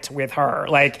had it with her.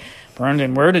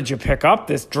 Brendan, where did you pick up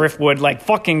this driftwood?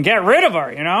 Fucking get rid of her,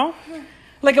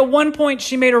 at one point,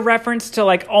 she made a reference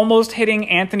to, almost hitting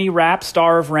Anthony Rapp,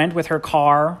 star of Rent, with her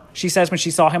car. She says when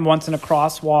she saw him once in a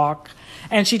crosswalk.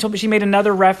 And she told me she made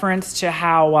another reference to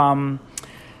how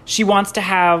she wants to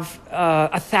have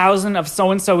 1,000 of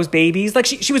so-and-so's babies.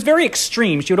 She was very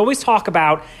extreme. She would always talk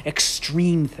about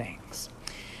extreme things.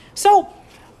 So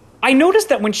I noticed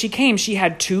that when she came, she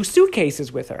had 2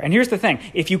 suitcases with her. And here's the thing.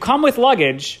 If you come with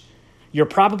luggage, you're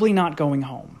probably not going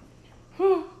home.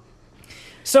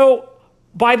 So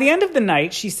by the end of the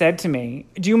night, she said to me,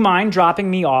 do you mind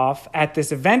dropping me off at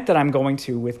this event that I'm going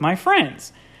to with my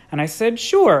friends? And I said,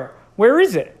 sure. Where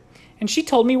is it? And she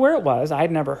told me where it was. I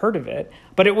had never heard of it.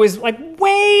 But it was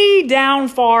way down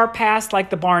far past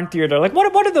the Barn Theater.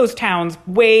 What are those towns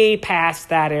way past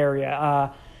that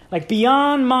area?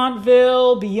 Beyond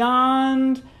Montville,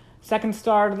 beyond Second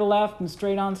Star to the left and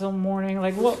straight on till morning.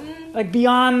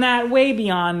 Beyond that, way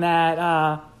beyond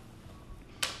that.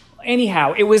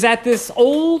 Anyhow, it was at this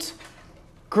old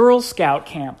Girl Scout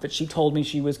camp that she told me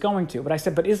she was going to. But I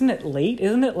said, but isn't it late?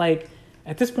 Isn't it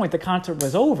at this point the concert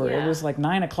was over? Yeah. It was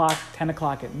 9 o'clock, 10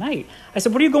 o'clock at night. I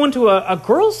said, what are you going to a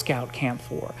Girl Scout camp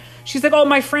for? She's like, oh,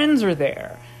 my friends are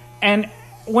there. And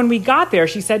when we got there,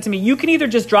 she said to me, you can either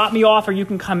just drop me off or you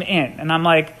can come in. And I'm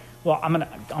like, well, I'm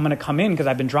gonna come in because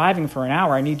I've been driving for an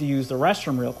hour. I need to use the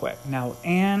restroom real quick. Now,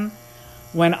 Anne,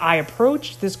 when I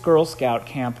approached this Girl Scout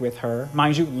camp with her,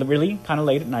 mind you, really kind of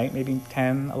late at night, maybe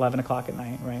 10, 11 o'clock at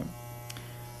night, right?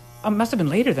 It must have been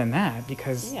later than that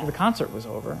because the concert was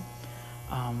over.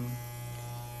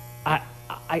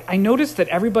 I noticed that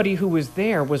everybody who was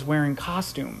there was wearing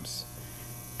costumes.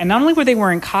 And not only were they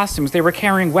wearing costumes, they were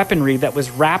carrying weaponry that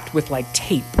was wrapped with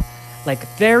tape,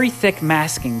 very thick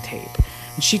masking tape.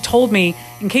 And she told me,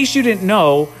 in case you didn't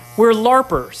know, we're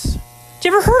LARPers.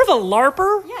 Did you ever heard of a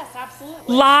LARPer? Yes,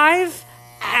 absolutely. Live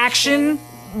action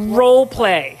role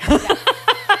play. Yeah.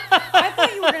 I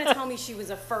thought you were going to tell me she was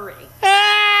a furry. Is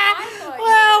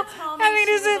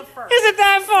it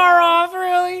that far off,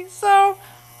 really? So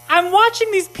I'm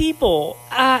watching these people,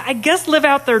 I guess, live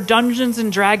out their Dungeons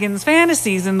and Dragons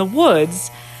fantasies in the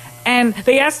woods. And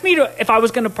they asked me if I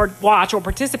was going to watch or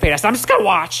participate. I said, I'm just going to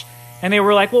watch. And they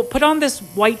were like, well, put on this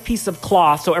white piece of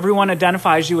cloth so everyone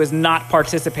identifies you as not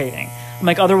participating. I'm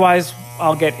like, otherwise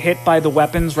I'll get hit by the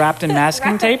weapons wrapped in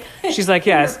masking tape. She's like,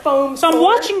 yes. So I'm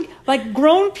watching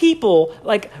grown people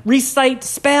recite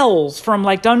spells from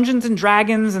Dungeons and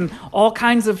Dragons and all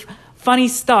kinds of funny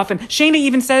stuff. And Shayna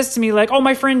even says to me, like, oh,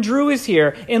 my friend Drew is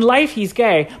here. In life, he's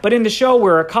gay, but in the show,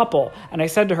 we're a couple. And I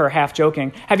said to her, half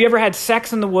joking, have you ever had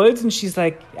sex in the woods? And she's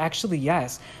like, actually,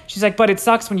 yes. She's like, but it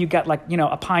sucks when you get, like,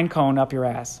 a pine cone up your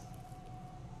ass.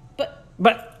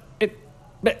 But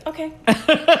Okay. All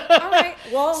right.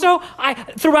 Well. So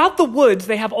throughout the woods,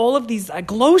 they have all of these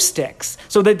glow sticks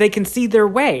so that they can see their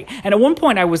way. And at one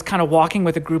point, I was kind of walking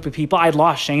with a group of people. I'd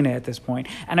lost Shayna at this point.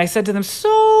 And I said to them,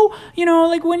 so,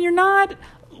 like when you're not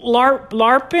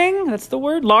LARPing, that's the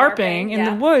word, LARPing in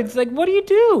the woods, like, what do you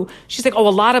do? She's like, oh, a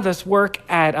lot of us work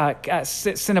at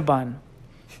Cinnabon.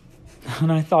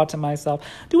 And I thought to myself,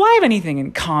 do I have anything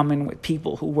in common with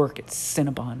people who work at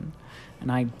Cinnabon?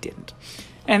 And I didn't.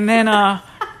 And then, As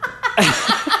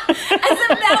if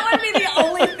that would be the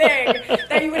only thing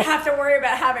that you would have to worry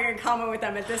about having in common with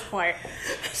them at this point.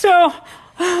 So,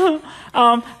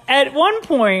 at one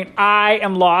point, I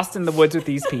am lost in the woods with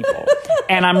these people.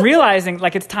 And I'm realizing,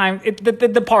 like, it's time,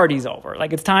 the party's over.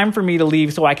 Like, it's time for me to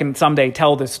leave so I can someday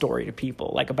tell this story to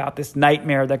people, like, about this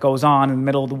nightmare that goes on in the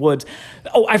middle of the woods.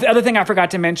 Oh, the other thing I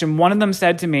forgot to mention, one of them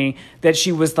said to me that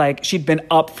she was, like, she'd been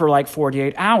up for, like,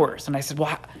 48 hours. And I said,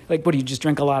 well, like, what, do you just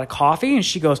drink a lot of coffee? And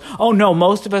she goes, oh, no,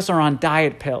 most of us are on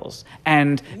diet pills.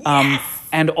 And,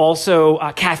 and also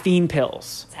caffeine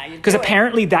pills. Because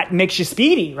apparently that makes you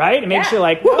speedy, right? It makes you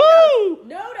like, woohoo!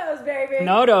 No dose, baby.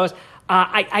 No dose.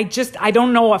 I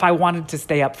don't know if I wanted to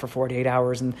stay up for 48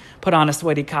 hours and put on a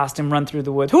sweaty costume, run through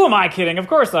the woods. Who am I kidding? Of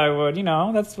course I would.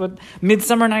 That's what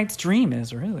Midsummer Night's Dream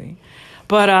is, really.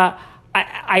 But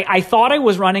I thought I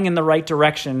was running in the right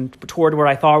direction toward where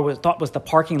I thought was the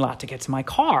parking lot to get to my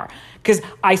car. Because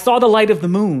I saw the light of the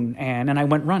moon, and I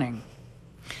went running.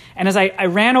 And as I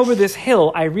ran over this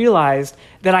hill, I realized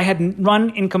that I had run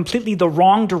in completely the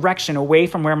wrong direction away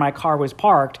from where my car was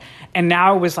parked. And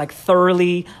now I was like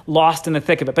thoroughly lost in the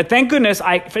thick of it. But thank goodness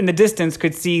I, in the distance,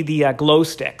 could see the glow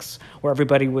sticks where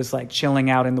everybody was like chilling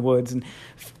out in the woods and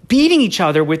beating each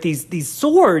other with these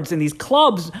swords and these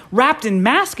clubs wrapped in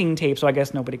masking tape. So I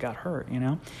guess nobody got hurt,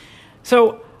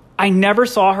 So I never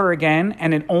saw her again.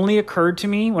 And it only occurred to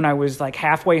me when I was like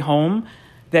halfway home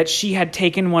that she had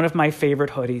taken one of my favorite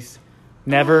hoodies,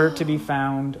 never to be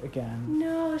found again.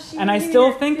 No, she. And I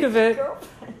still think of it.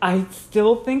 I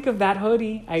still think of that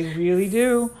hoodie. I really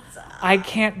do. I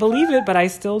can't believe it, but I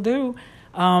still do.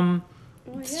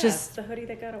 It's just the hoodie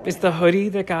that got away. It's the hoodie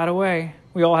that got away.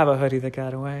 We all have a hoodie that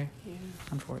got away,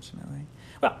 unfortunately.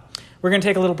 Well, we're going to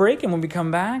take a little break, and when we come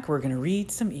back, we're going to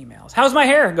read some emails. How's my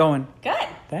hair going? Good.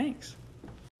 Thanks.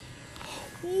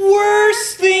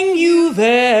 Worst thing you've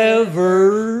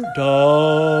ever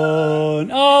done.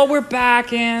 Oh, we're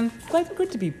back, and good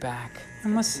to be back, I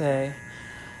must say.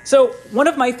 So, one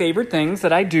of my favorite things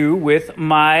that I do with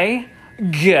my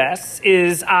guests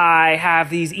is I have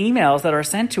these emails that are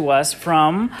sent to us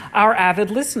from our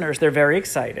avid listeners. They're very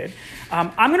excited.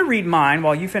 I'm going to read mine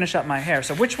while you finish up my hair.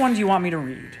 So, which one do you want me to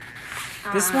read?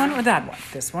 This one or that one?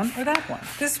 This one or that one?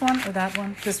 This one or that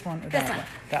one? This one or that one?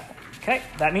 That one. Okay,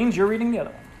 that means you're reading the other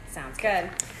one. Sounds good.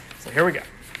 So here we go.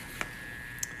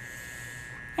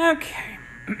 Okay.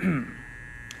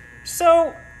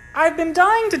 So, I've been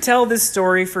dying to tell this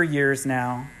story for years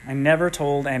now. I never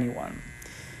told anyone.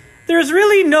 There's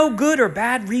really no good or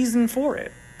bad reason for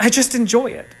it. I just enjoy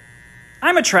it.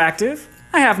 I'm attractive,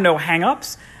 I have no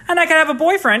hang-ups, and I could have a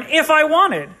boyfriend if I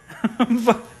wanted.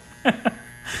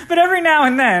 But every now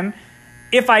and then,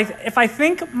 if I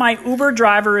think my Uber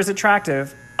driver is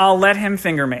attractive, I'll let him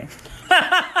finger me.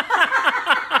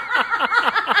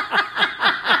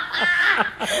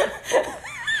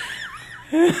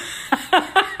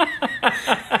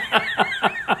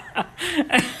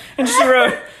 And she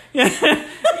wrote,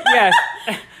 yes,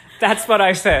 that's what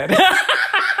I said.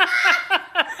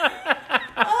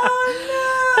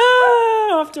 Oh,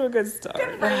 no. Off to a good start.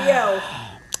 Good for you.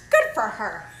 Good for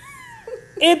her.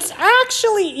 It's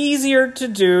actually easier to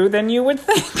do than you would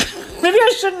think. Maybe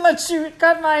I shouldn't let you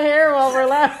cut my hair while we're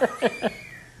laughing. I'm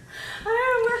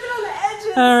working on the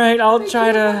edges. All right, I'll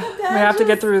try to. We have to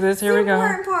get through this. Here we go. The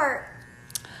important part.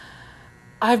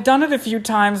 I've done it a few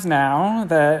times now,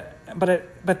 but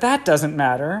that doesn't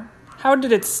matter. How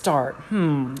did it start?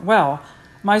 Well,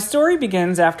 my story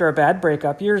begins after a bad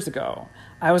breakup years ago.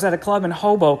 I was at a club in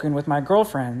Hoboken with my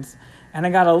girlfriends, and I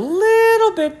got a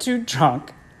little bit too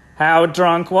drunk. How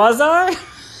drunk was I?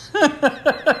 How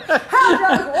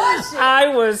drunk was she? I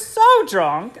was so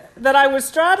drunk that I was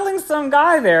straddling some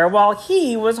guy there while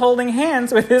he was holding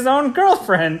hands with his own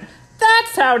girlfriend.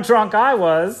 That's how drunk I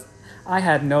was. I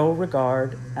had no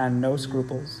regard and no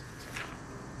scruples.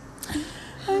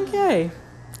 Okay.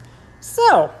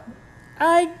 So,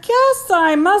 I guess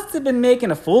I must have been making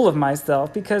a fool of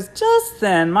myself because just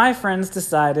then my friends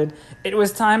decided it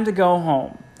was time to go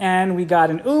home. And we got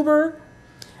an Uber.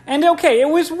 And okay, it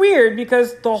was weird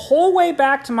because the whole way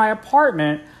back to my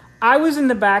apartment, I was in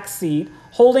the back seat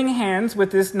holding hands with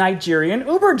this Nigerian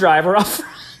Uber driver up front.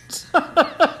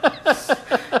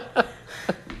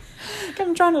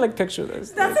 I'm trying to like picture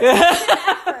this. That's a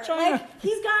effort. Like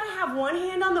he's got to have one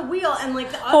hand on the wheel and like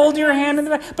the other hold your hand in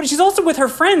the back. But she's also with her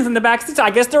friends in the back seat. So I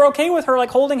guess they're okay with her like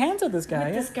holding hands with this guy.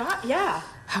 With this guy, yeah.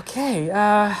 Okay.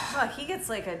 Well, he gets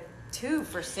like a 2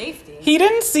 for safety. He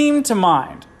didn't seem to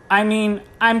mind. I mean,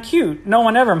 I'm cute. No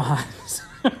one ever minds.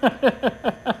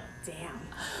 Damn.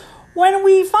 When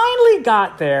we finally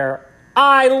got there,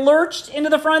 I lurched into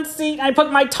the front seat and I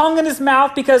put my tongue in his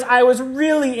mouth because I was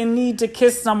really in need to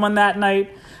kiss someone that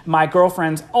night. My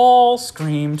girlfriends all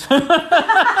screamed.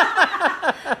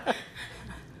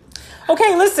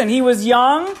 Okay, listen, he was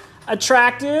young,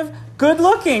 attractive, good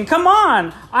looking. Come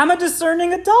on, I'm a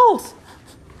discerning adult.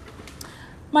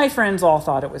 My friends all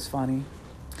thought it was funny.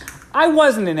 I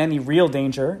wasn't in any real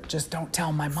danger, just don't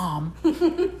tell my mom.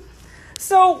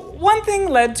 So one thing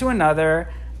led to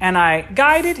another, and I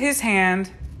guided his hand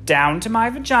down to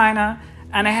my vagina,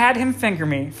 and I had him finger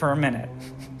me for a minute.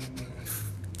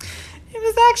 It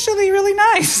was actually really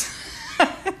nice.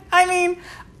 I mean,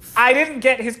 I didn't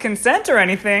get his consent or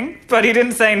anything, but he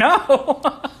didn't say no.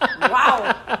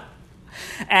 Wow.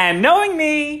 And knowing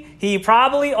me, he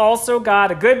probably also got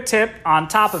a good tip on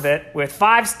top of it with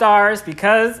 5 stars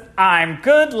because I'm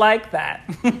good like that.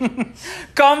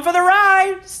 Come for the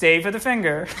ride, stay for the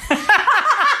finger.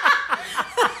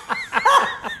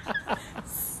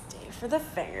 Stay for the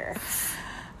finger.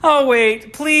 Oh,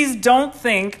 wait, please don't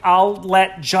think I'll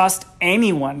let just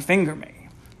anyone finger me.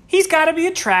 He's got to be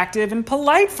attractive and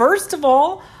polite, first of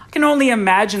all. I can only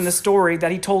imagine the story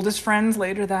that he told his friends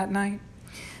later that night.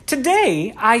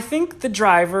 Today, I think the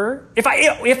driver, if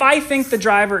I think the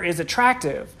driver is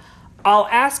attractive, I'll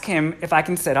ask him if I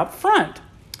can sit up front.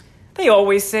 They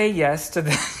always say yes to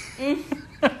this.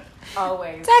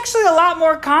 Always. It's actually a lot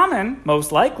more common,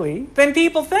 most likely, than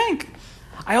people think.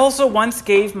 I also once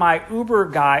gave my Uber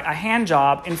guy a hand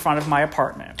job in front of my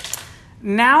apartment.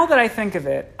 Now that I think of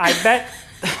it, I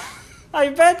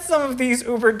bet some of these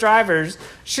Uber drivers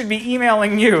should be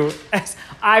emailing you, as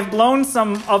I've blown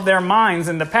some of their minds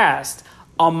in the past,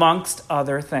 amongst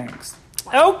other things.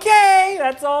 Okay,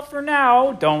 that's all for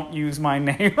now. Don't use my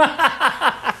name.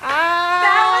 That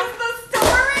was the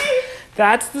story?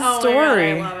 That's the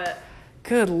story. Oh my God, I love it.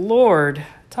 Good Lord.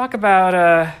 Talk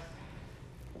about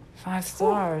 5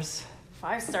 stars.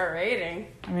 5-star rating.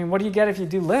 I mean, what do you get if you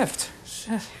do Lyft?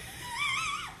 Shit.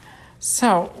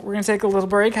 So, we're going to take a little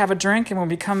break, have a drink, and when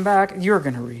we come back, you're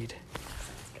going to read.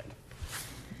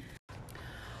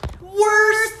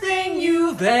 Worst thing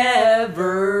you've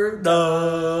ever done.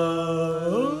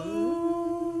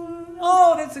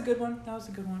 Oh, that's a good one. That was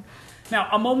a good one. Now,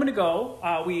 a moment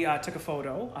ago, we took a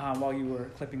photo while you were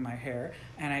clipping my hair,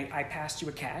 and I passed you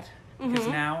a cat, because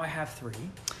now I have 3.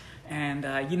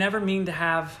 And you never mean to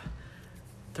have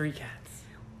 3 cats.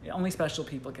 Only special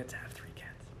people get to have 3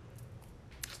 cats.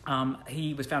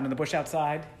 He was found in the bush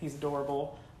outside. He's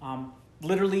adorable.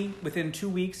 Literally, within 2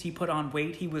 weeks, he put on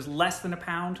weight. He was less than a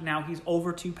pound. Now he's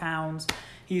over 2 pounds.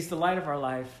 He's the light of our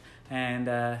life. And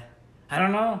I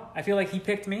don't know. I feel like he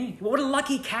picked me. What a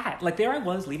lucky cat. Like, there I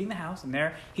was leaving the house, and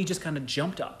there he just kind of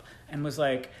jumped up and was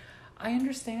like, I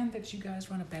understand that you guys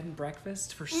run a bed and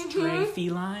breakfast for stray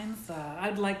felines.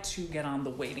 I'd like to get on the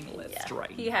waiting list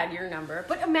right He had your number.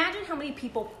 But imagine how many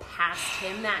people passed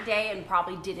him that day and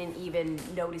probably didn't even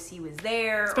notice he was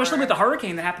there. Especially with the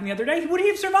hurricane that happened the other day. Would he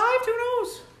have survived? Who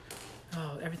knows?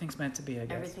 Oh, everything's meant to be, I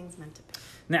guess. Everything's meant to be.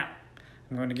 Now,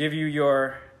 I'm going to give you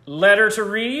your letter to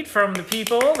read from the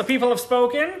people. The people have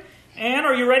spoken. Anne,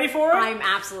 are you ready for it? I'm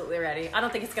absolutely ready. I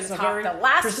don't think it's going to It's a top very the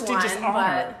last prestigious one,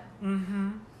 honor.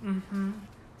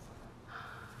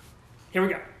 Here we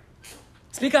go.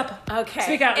 Speak up. but... Okay.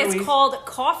 Speak out, It's Louise. called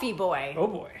Coffee Boy. Oh,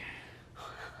 boy.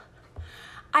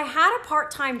 I had a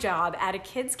part-time job at a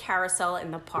kids' carousel in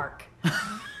the park.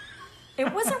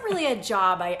 It wasn't really a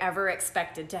job I ever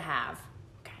expected to have.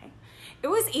 Okay. It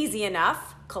was easy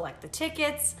enough. Collect the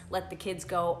tickets, let the kids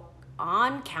go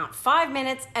on, count 5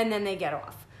 minutes, and then they get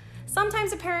off.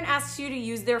 Sometimes a parent asks you to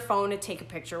use their phone to take a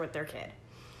picture with their kid.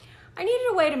 I needed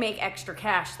a way to make extra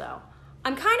cash, though.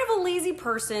 I'm kind of a lazy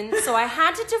person, so I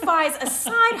had to devise a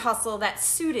side hustle that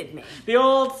suited me. The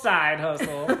old side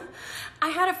hustle. I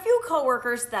had a few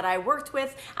coworkers that I worked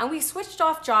with, and we switched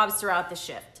off jobs throughout the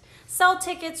shift. Sell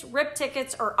tickets, rip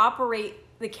tickets, or operate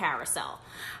the carousel.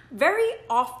 Very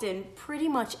often, pretty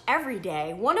much every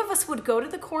day, one of us would go to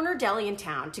the corner deli in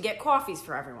town to get coffees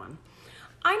for everyone.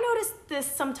 I noticed this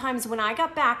sometimes when I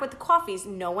got back with the coffees,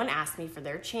 no one asked me for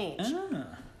their change.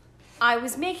 I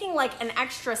was making like an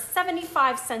extra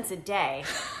 75 cents a day,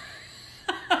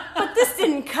 but this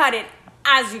didn't cut it,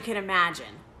 as you can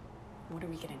imagine. What are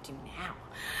we gonna do now?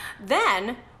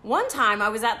 Then, one time I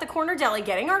was at the corner deli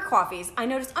getting our coffees. I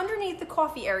noticed underneath the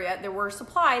coffee area there were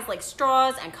supplies like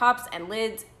straws and cups and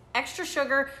lids, extra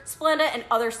sugar, Splenda, and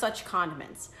other such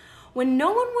condiments. When no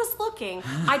one was looking,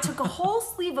 I took a whole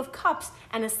sleeve of cups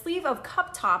and a sleeve of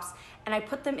cup tops and I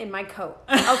put them in my coat.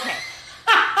 Okay.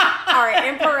 All right,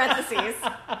 in parentheses.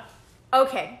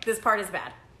 Okay, this part is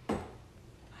bad.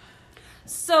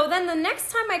 So then the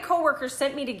next time my coworkers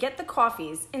sent me to get the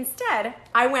coffees, instead,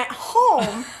 I went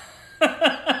home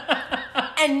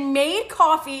and made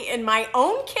coffee in my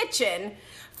own kitchen,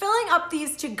 filling up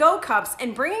these to-go cups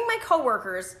and bringing my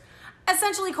coworkers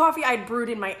essentially coffee I'd brewed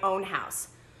in my own house.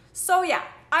 So yeah,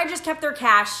 I just kept their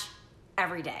cash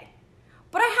every day.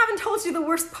 But I haven't told you the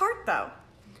worst part though.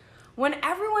 When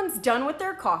everyone's done with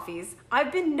their coffees,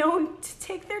 I've been known to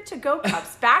take their to-go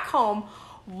cups back home,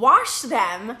 wash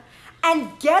them,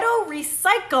 and ghetto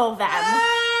recycle them,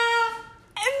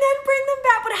 and then bring them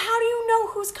back. But how do you know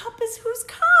whose cup is whose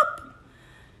cup?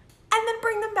 And then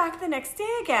bring them back the next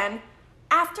day again,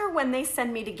 after when they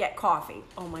send me to get coffee.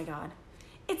 Oh my God.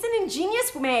 It's an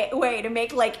ingenious way to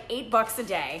make like $8 a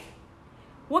day.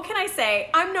 What can I say?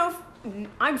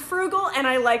 I'm frugal and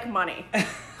I like money.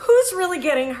 Who's really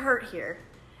getting hurt here?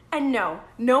 And no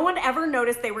one ever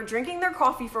noticed they were drinking their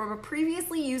coffee from a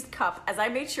previously used cup, as I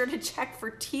made sure to check for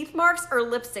teeth marks or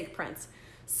lipstick prints.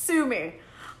 Sue me.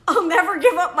 I'll never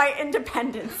give up my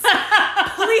independence.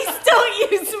 Please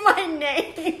don't use my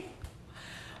name.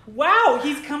 Wow,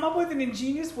 he's come up with an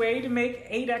ingenious way to make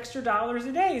 $8 extra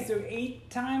a day. So 8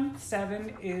 times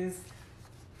 7 is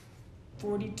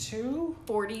 42?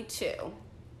 42.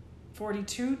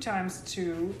 42 times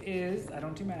 2 is, I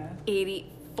don't do math.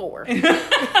 84. Congratulations.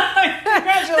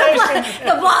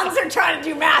 The blondes are trying to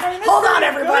do math. Hold on,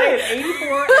 everybody. Good.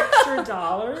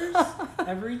 $84 extra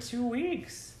every 2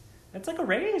 weeks. That's like a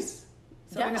raise.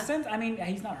 So in a sense, I mean,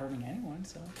 he's not hurting anyone,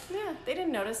 so. Yeah, they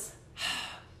didn't notice.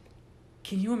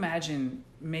 Can you imagine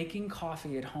making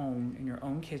coffee at home in your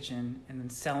own kitchen and then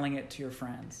selling it to your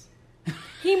friends?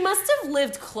 He must have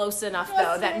lived close enough,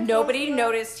 though, that nobody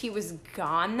noticed he was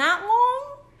gone that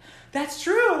long. That's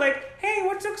true. Like, hey,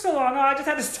 what took so long? Oh, I just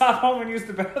had to stop home and use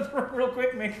the bathroom real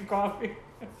quick, making coffee.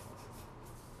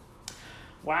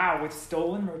 Wow, with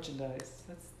stolen merchandise.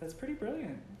 That's pretty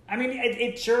brilliant. I mean,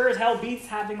 it sure as hell beats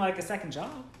having like a second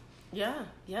job. Yeah.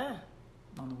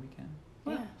 On the weekend.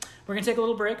 Yeah. We're going to take a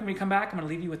little break. When we come back, I'm going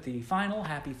to leave you with the final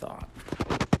happy thought.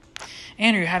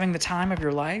 Anne, are you having the time of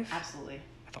your life? Absolutely.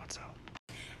 I thought so.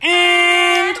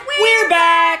 And we're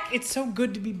back! It's so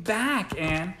good to be back,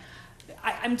 Anne.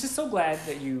 I'm just so glad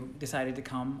that you decided to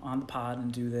come on the pod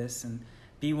and do this and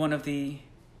be one of the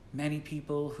many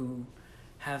people who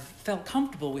have felt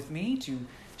comfortable with me to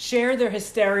share their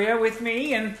hysteria with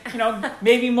me and,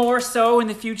 maybe more so in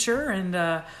the future. And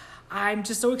I'm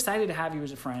just so excited to have you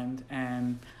as a friend.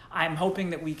 And I'm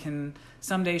hoping that we can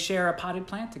someday share a potted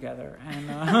plant together and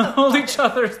hold each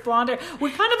other's blonde hair. We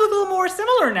kind of look a little more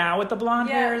similar now with the blonde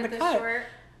hair and the cut. Short.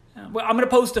 Well, I'm going to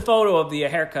post a photo of the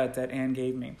haircut that Anne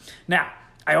gave me. Now,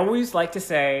 I always like to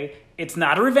say it's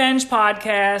not a revenge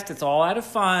podcast. It's all out of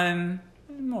fun,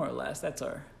 more or less. That's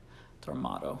our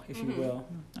motto, if you will.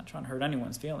 I'm not trying to hurt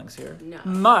anyone's feelings here. No.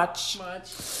 Much.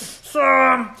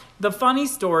 So, the funny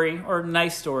story, or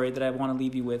nice story that I want to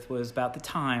leave you with was about the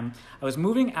time I was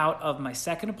moving out of my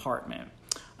second apartment.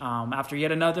 After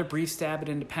yet another brief stab at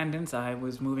independence, I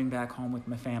was moving back home with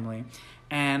my family.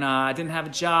 And I didn't have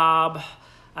a job.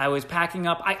 I was packing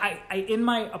up. I in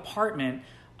my apartment,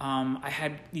 I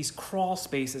had these crawl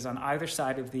spaces on either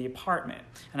side of the apartment,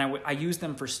 and I used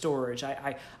them for storage.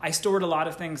 I stored a lot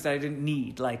of things that I didn't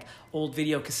need, like old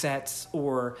video cassettes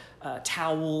or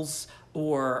towels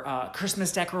or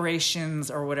Christmas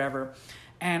decorations or whatever.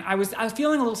 And I was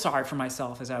feeling a little sorry for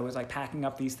myself as I was like packing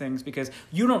up these things, because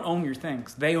you don't own your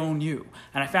things, they own you.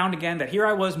 And I found again that here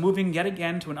I was moving yet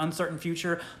again to an uncertain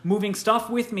future, moving stuff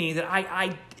with me that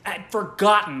I had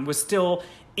forgotten was still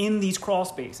in these crawl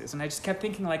spaces. And I just kept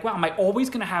thinking like, wow, am I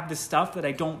always going to have this stuff that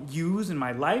I don't use in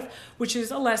my life? Which is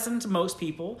a lesson to most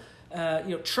people.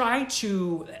 Try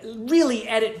to really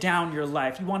edit down your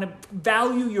life. You want to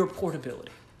value your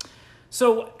portability.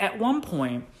 So at one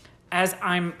point, as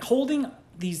I'm holding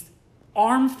these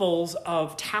armfuls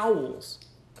of towels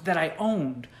that I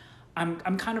owned,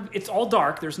 I'm kind of, it's all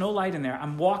dark, there's no light in there.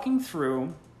 I'm walking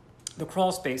through the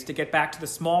crawl space to get back to the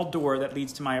small door that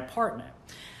leads to my apartment.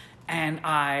 And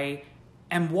I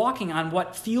am walking on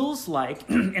what feels like,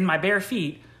 in my bare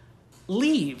feet,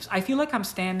 leaves. I feel like I'm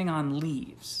standing on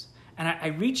leaves. And I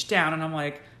reach down and I'm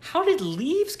like, how did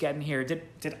leaves get in here?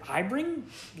 Did I bring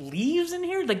leaves in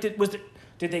here? Like, did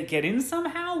they get in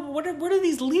somehow? What are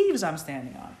these leaves I'm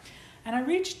standing on? And I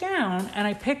reach down and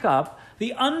I pick up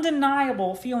the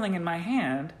undeniable feeling in my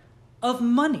hand of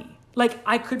money. Like,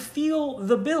 I could feel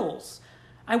the bills.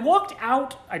 I walked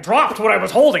out. I dropped what I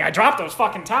was holding. I dropped those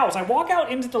fucking towels. I walk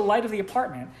out into the light of the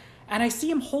apartment and I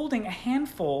see him holding a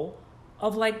handful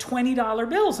of like $20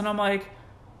 bills. And I'm like,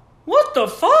 what the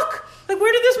fuck? Like,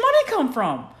 where did this money come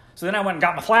from? So then I went and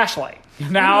got my flashlight.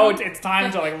 Now it's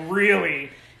time to like really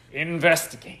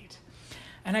investigate.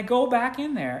 And I go back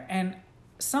in there and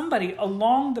somebody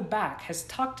along the back has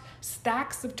tucked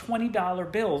stacks of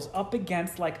 $20 bills up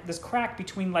against like this crack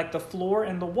between like the floor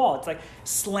and the wall. It's like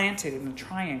slanted in a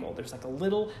triangle. There's like a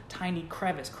little tiny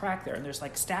crevice crack there. And there's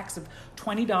like stacks of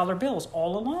 $20 bills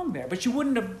all along there. But you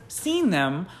wouldn't have seen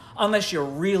them unless you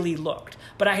really looked.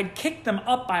 But I had kicked them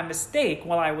up by mistake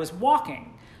while I was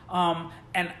walking.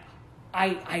 And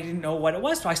I didn't know what it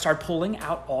was, so I started pulling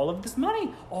out all of this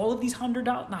money, all of these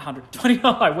 $20,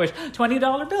 I wish,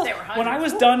 $20 bills. When I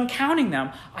was done counting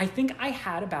them, I think I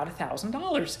had about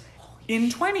 $1,000 in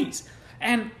 20s.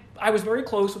 And I was very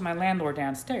close with my landlord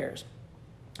downstairs.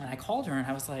 And I called her and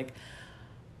I was like,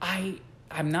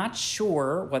 I'm not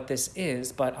sure what this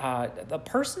is, but the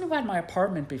person who had my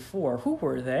apartment before, who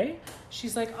were they?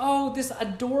 She's like, oh, this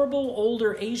adorable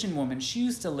older Asian woman, she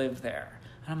used to live there.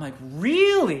 And I'm like,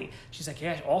 really? She's like,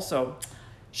 yeah, also,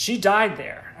 she died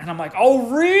there. And I'm like, oh,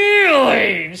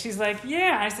 really? And she's like,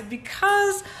 yeah. I said,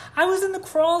 because I was in the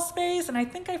crawl space and I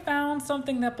think I found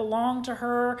something that belonged to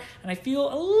her. And I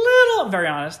feel a little, I'm very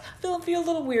honest, feel a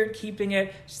little weird keeping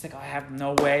it. She's like, oh, I have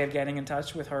no way of getting in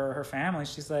touch with her or her family.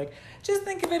 She's like, just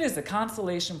think of it as a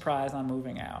consolation prize on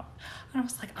moving out. And I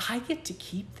was like, I get to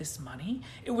keep this money?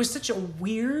 It was such a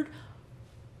weird,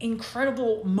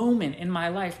 incredible moment in my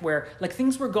life where like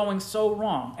things were going so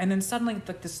wrong and then suddenly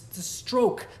like this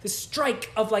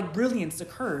strike of like brilliance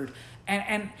occurred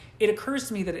and it occurs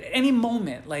to me that at any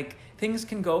moment like things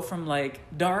can go from like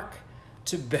dark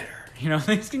to better, you know,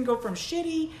 things can go from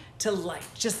shitty to light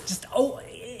just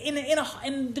in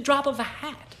the drop of a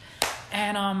hat.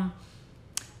 And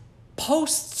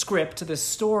postscript to this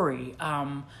story,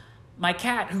 my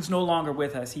cat, who's no longer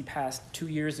with us, he passed 2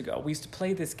 years ago. We used to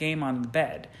play this game on the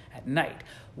bed at night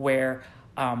where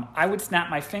I would snap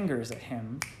my fingers at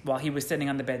him while he was sitting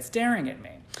on the bed staring at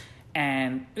me.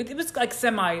 And it was like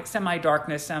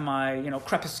semi-darkness,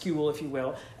 crepuscule, if you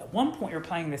will. At one point, we were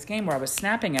playing this game where I was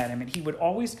snapping at him, and he would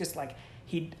always just like,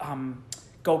 he'd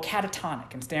go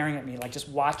catatonic and staring at me, like just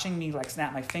watching me like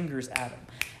snap my fingers at him.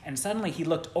 And suddenly he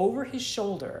looked over his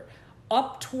shoulder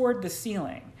up toward the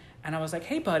ceiling. And I was like,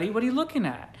 hey, buddy, what are you looking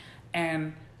at?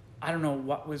 And I don't know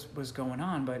what was going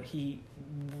on, but he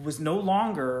was no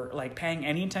longer like paying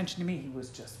any attention to me. He was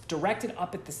just directed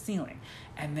up at the ceiling.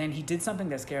 And then he did something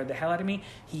that scared the hell out of me.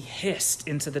 He hissed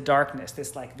into the darkness,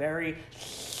 this like very,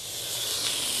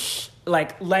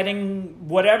 like letting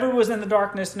whatever was in the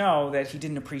darkness know that he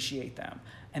didn't appreciate them.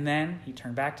 And then he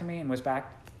turned back to me and was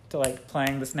back to like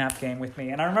playing the snap game with me.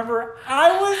 And I remember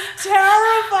I was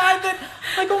terrified that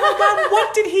like, oh my God,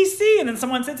 what did he see? And then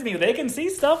someone said to me, they can see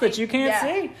stuff that you can't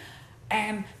see.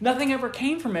 And nothing ever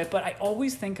came from it, but I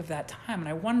always think of that time and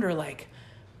I wonder like,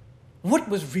 what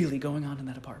was really going on in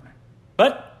that apartment?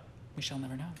 But we shall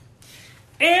never know.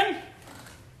 Anne, do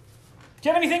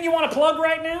you have anything you want to plug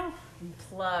right now?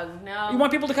 Plug, no. You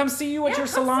want people to come see you at your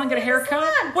salon, get a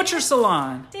haircut? What's your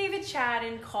salon? David Chad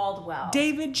in Caldwell.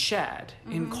 David Chad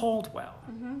in Caldwell.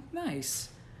 Mm-hmm. Nice.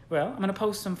 Well, I'm going to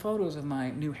post some photos of my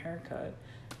new haircut,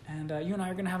 and you and I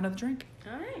are going to have another drink.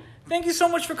 All right. Thank you so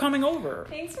much for coming over.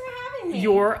 Thanks for having me.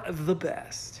 You're the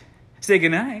best. Say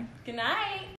goodnight. Good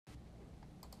night.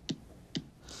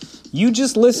 You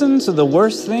just listened to The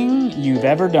Worst Thing You've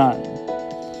Ever Done,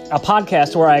 a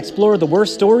podcast where I explore the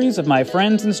worst stories of my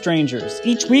friends and strangers,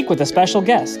 each week with a special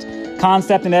guest.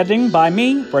 Concept and editing by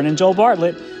me, Brennan Joel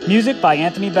Bartlett. Music by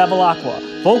Anthony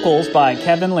Bevilacqua. Vocals by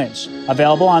Kevin Lynch.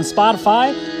 Available on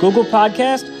Spotify, Google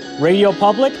Podcast, Radio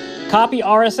Public, Copy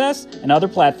RSS, and other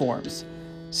platforms.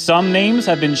 Some names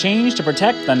have been changed to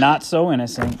protect the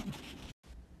not-so-innocent.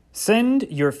 Send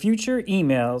your future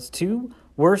emails to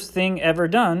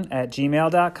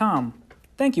worstthingeverdone@gmail.com.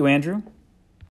 Thank you, Andrew.